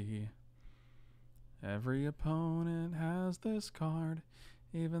 3. Every opponent has this card.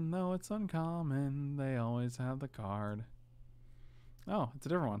 Even though it's uncommon, they always have the card. Oh, it's a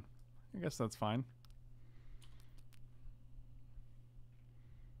different one. I guess that's fine.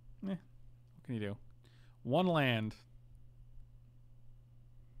 What can you do? 1 land.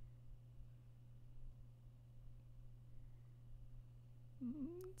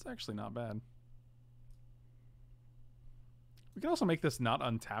 It's actually not bad. We can also make this not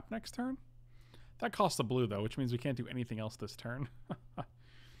untap next turn. That costs a blue, though, which means we can't do anything else this turn. I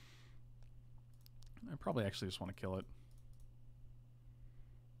probably actually just want to kill it.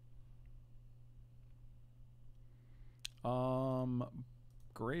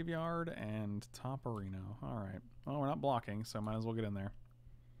 Graveyard and Toporino. Alright. Well, we're not blocking, so might as well get in there.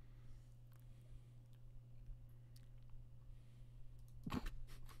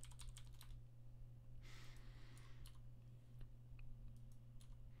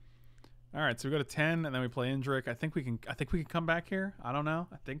 All right, so we go to 10, and then we play Indrik. I think we can come back here. I don't know.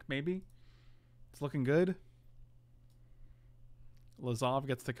 I think maybe it's looking good. Lazov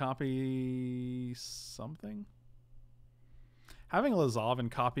gets to copy something. Having Lazov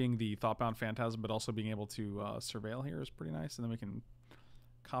and copying the Thoughtbound Phantasm, but also being able to surveil here is pretty nice. And then we can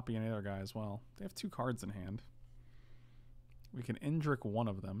copy any other guy as well. They have 2 cards in hand. We can Indrik one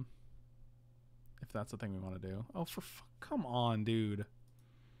of them, if that's the thing we want to do. Oh, come on, dude.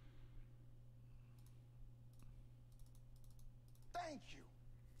 Thank you.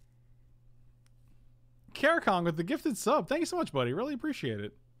 Karakong with the gifted sub. Thank you so much, buddy. Really appreciate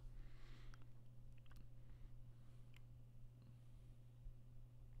it.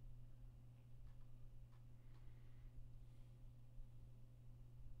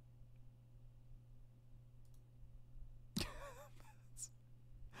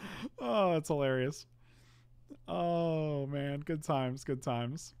 Oh, that's hilarious. Oh, man. Good times. Good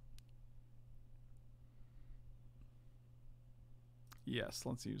times. Yes,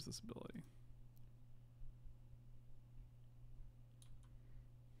 let's use this ability.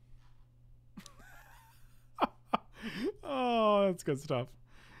 Oh, that's good stuff.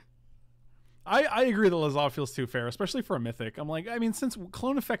 I agree that Lazov feels too fair, especially for a mythic. I'm like, I mean, since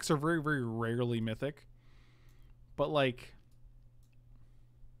clone effects are very, very rarely mythic, but like,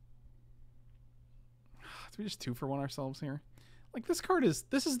 do we just 2 for 1 ourselves here? Like, this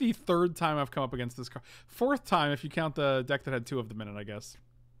is the 3rd time I've come up against this card. 4th time if you count the deck that had 2 of them in it, I guess.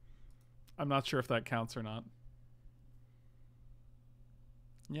 I'm not sure if that counts or not.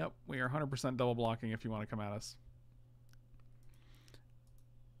 Yep, we are 100% double blocking if you want to come at us.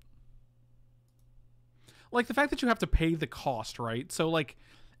 Like, the fact that you have to pay the cost, right? So, like,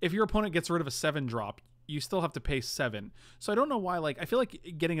 if your opponent gets rid of a 7-drop, you still have to pay 7. So I don't know why, like, I feel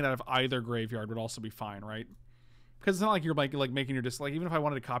like getting it out of either graveyard would also be fine, right? Because it's not like you're like making your like, even if I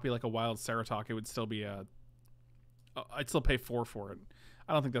wanted to copy like a wild Ceratok, it would still be I'd still pay 4 for it.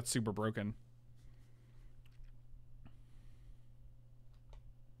 I don't think that's super broken.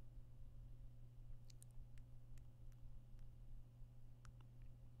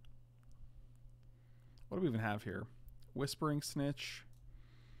 What do we even have here? Whispering Snitch.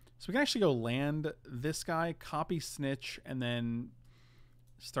 So we can actually go land this guy, copy Snitch, and then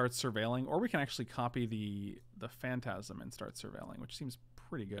start surveilling. Or we can actually copy the Phantasm and start surveilling, which seems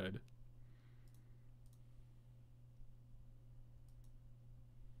pretty good.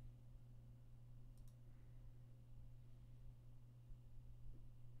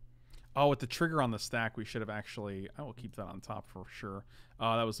 Oh, with the trigger on the stack, we should have actually... I will keep that on top for sure.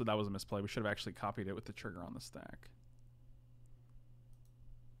 That was a misplay. We should have actually copied it with the trigger on the stack.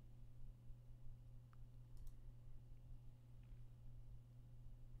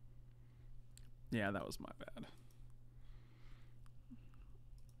 Yeah, that was my bad.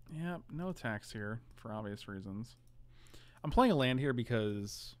 Yeah, no attacks here for obvious reasons. I'm playing a land here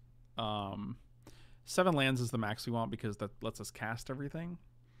because 7 lands is the max we want because that lets us cast everything.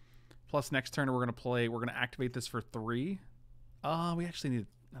 Plus next turn we're going to activate this for 3. We actually need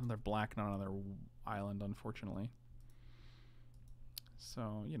another black, not another island, unfortunately.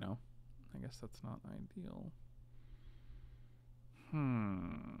 So, you know, I guess that's not ideal.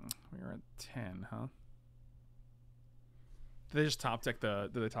 We're at 10, huh? Did they just top deck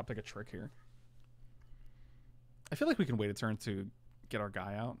did they top deck a trick here? I feel like we can wait a turn to get our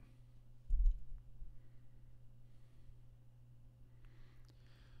guy out.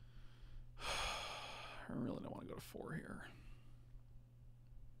 I really don't want to go to 4 here.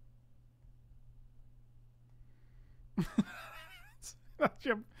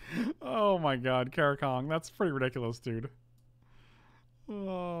 Oh my god, Karakong. That's pretty ridiculous, dude.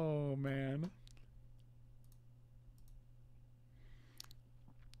 Oh, man.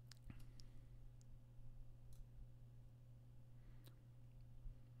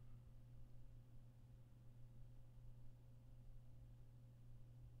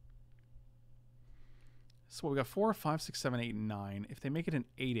 So we got 4, 5, 6, 7, 8, 9. If they make it an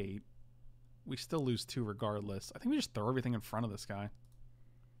 8-8, we still lose 2 regardless. I think we just throw everything in front of this guy.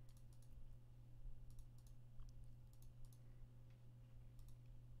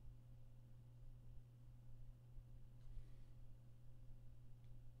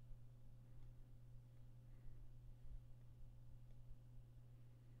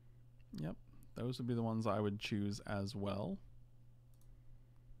 Yep, those would be the ones I would choose as well.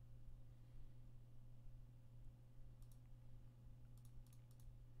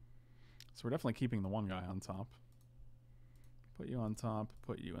 So we're definitely keeping the one guy on top. Put you on top,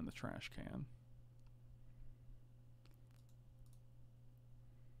 put you in the trash can.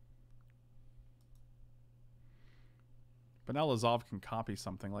 But now Lazov can copy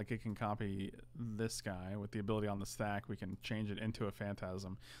something. Like it can copy this guy with the ability on the stack. We can change it into a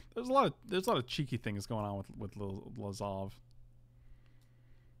phantasm. There's a lot of cheeky things going on with Lazov.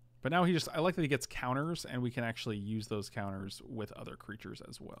 But now I like that he gets counters, and we can actually use those counters with other creatures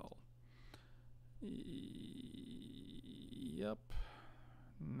as well. Yep.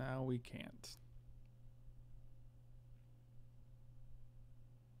 Now we can't.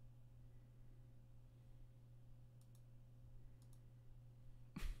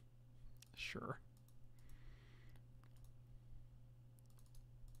 Sure.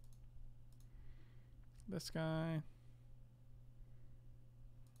 This guy.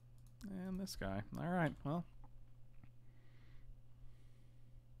 And this guy. All right, well.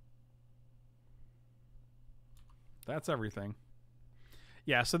 That's everything.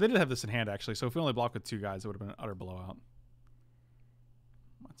 Yeah, so they did have this in hand, actually. So if we only block with 2 guys, it would have been an utter blowout.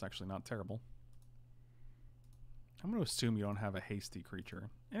 That's actually not terrible. I'm going to assume you don't have a hasty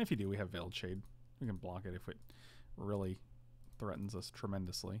creature. And if you do, we have Veiled Shade. We can block it if it really threatens us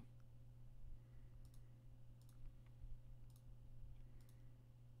tremendously.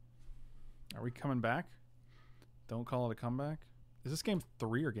 Are we coming back? Don't call it a comeback. Is this game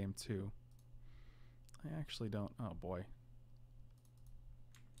 3 or game 2? I actually don't. Oh, boy.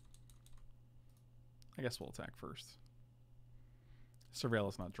 I guess we'll attack first. Surveil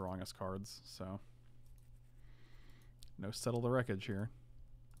is not drawing us cards, so no settle the wreckage here.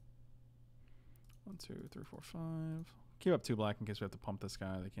 1, 2, 3, 4, 5. Keep up 2 black in case we have to pump this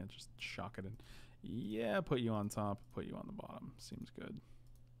guy. They can't just shock it in. Yeah, put you on top, put you on the bottom. Seems good.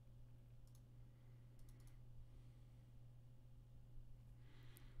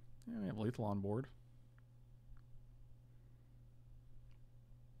 Yeah, we have lethal on board.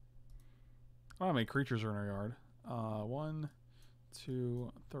 I don't know how many creatures are in our yard. 1,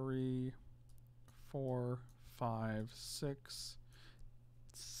 2, 3, 4, 5, 6,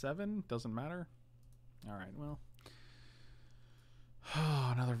 7. Doesn't matter. All right, well.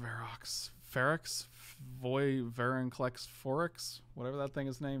 Another Verox. Ferox? Veranclex Forex? Whatever that thing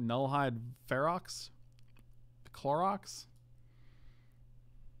is named. Nullhide Ferox? Clorox?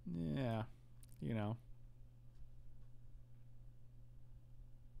 Yeah, you know.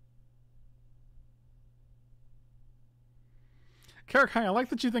 Karakang, I like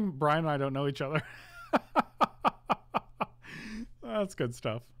that you think Brian and I don't know each other. That's good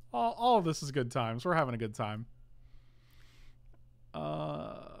stuff. All of this is good times. We're having a good time.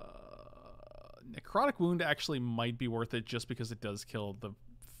 Necrotic Wound actually might be worth it just because it does kill the...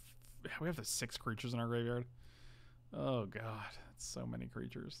 We have the 6 creatures in our graveyard. Oh, God. That's so many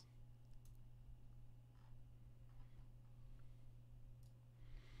creatures.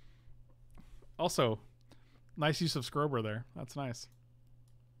 Also, nice use of Scrober there. That's nice.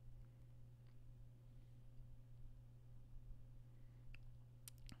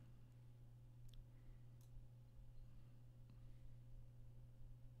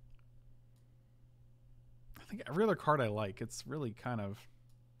 I think every other card I like. It's really kind of...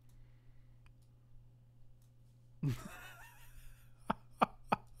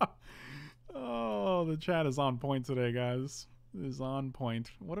 Oh, the chat is on point today, guys. It is on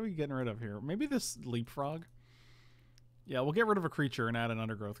point. What are we getting rid of here? Maybe this Leapfrog? Yeah, we'll get rid of a creature and add an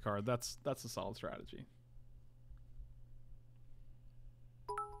Undergrowth card. That's a solid strategy.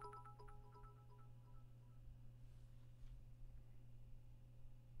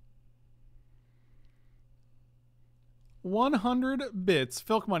 100 bits.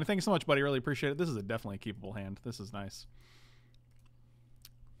 Phil Money, thank you so much, buddy. Really appreciate it. This is a definitely keepable hand. This is nice.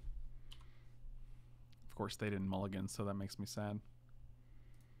 Of course, they didn't mulligan, so that makes me sad.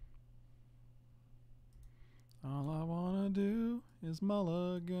 All I wanna do is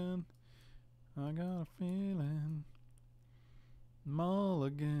mulligan. I got a feeling.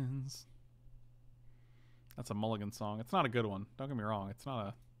 Mulligans. That's a mulligan song. It's not a good one. Don't get me wrong. It's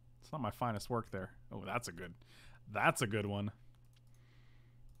not my finest work there. Oh, that's a good one.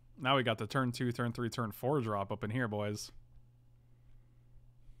 Now we got the turn 2, turn 3, turn 4 drop up in here, boys.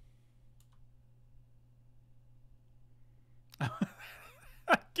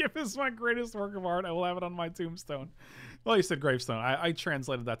 Give this my greatest work of art. I will have it on my tombstone. Well, you said gravestone. I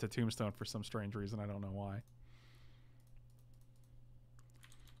translated that to tombstone for some strange reason. I don't know why.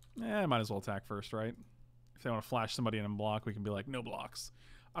 I might as well attack first, right? If they want to flash somebody in and block, we can be like, no blocks.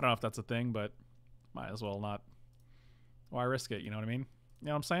 I don't know if that's a thing, but might as well not. Why risk it? You know what I mean? You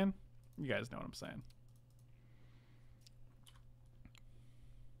know what I'm saying? You guys know what I'm saying.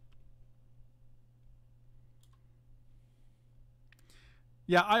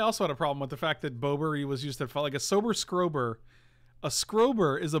 Yeah, I also had a problem with the fact that Bober was used to like a sober scrober. A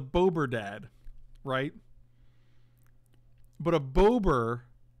scrober is a Bober dad, right? But a Bober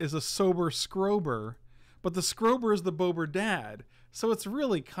is a sober scrober, but the scrober is the Bober dad. So it's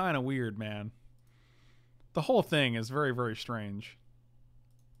really kind of weird, man. The whole thing is very, very strange.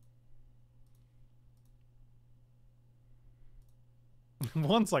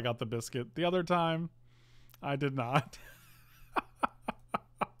 Once I got the biscuit. The other time, I did not.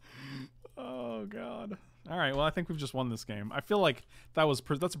 Oh, God. All right, well, I think we've just won this game. I feel like that's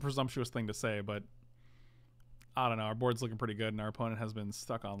a presumptuous thing to say, but I don't know. Our board's looking pretty good, and our opponent has been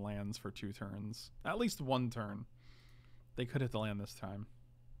stuck on lands for 2 turns. At least 1 turn. They could hit the land this time.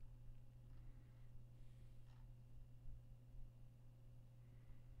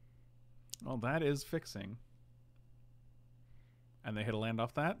 Well, that is fixing. And they hit a land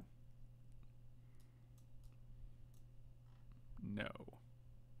off that? No.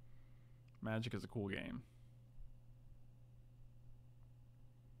 Magic is a cool game.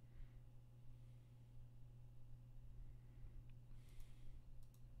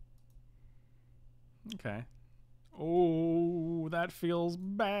 Okay. Oh, that feels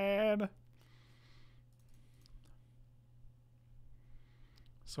bad.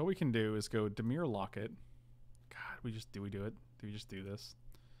 So what we can do is go Dimir Locket. God, do we do it? Do we just do this?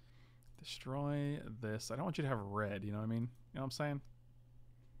 Destroy this. I don't want you to have red, you know what I mean? You know what I'm saying?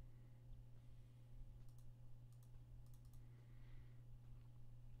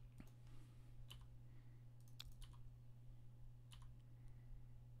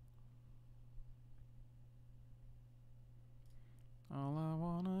 All I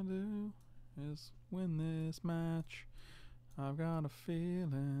wanna do is win this match. I've got a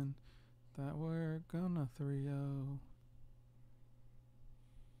feeling that we're gonna 3-0.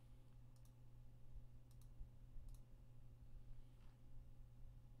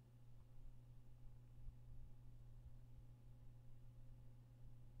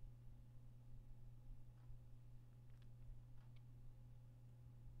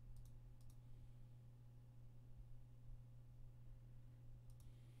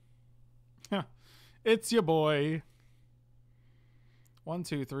 It's your boy. 1,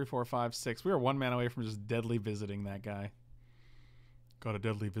 2, 3, 4, 5, 6. We are 1 man away from just deadly visiting that guy. Got a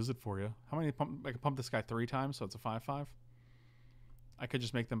deadly visit for you. How many I can pump this guy 3 times, so it's a 5/5. I could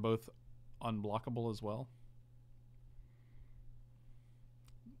just make them both unblockable as well.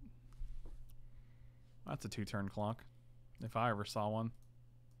 That's a 2-turn clock, if I ever saw one.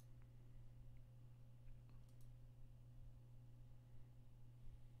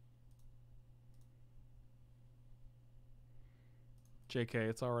 JK,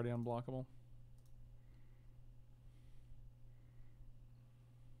 it's already unblockable.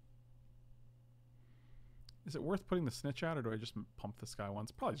 Is it worth putting the snitch out, or do I just pump this guy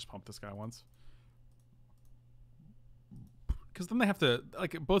once? Probably just pump this guy once. Because then they have to,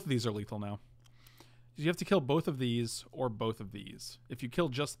 like, both of these are lethal now. You have to kill both of these or both of these. If you kill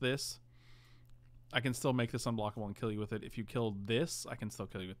just this, I can still make this unblockable and kill you with it. If you kill this, I can still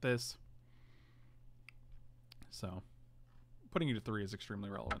kill you with this. So putting you to 3 is extremely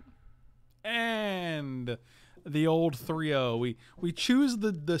relevant. And the old 3-0. We choose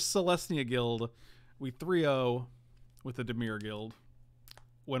the Celestia Guild. We 3-0 with the Dimir Guild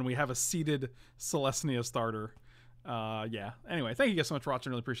when we have a seeded Celestia starter. Yeah. Anyway, thank you guys so much for watching.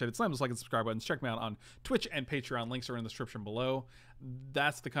 Really appreciate it. Slam those like and subscribe buttons. Check me out on Twitch and Patreon. Links are in the description below.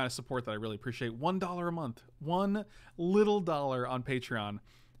 That's the kind of support that I really appreciate. $1 a month. $1 little on Patreon.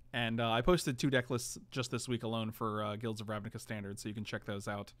 And I posted 2 deck lists just this week alone for Guilds of Ravnica Standard, so you can check those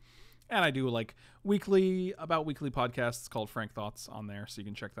out. And I do like weekly podcasts called Frank Thoughts on there, so you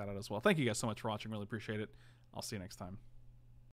can check that out as well. Thank you guys so much for watching. Really appreciate it. I'll see you next time.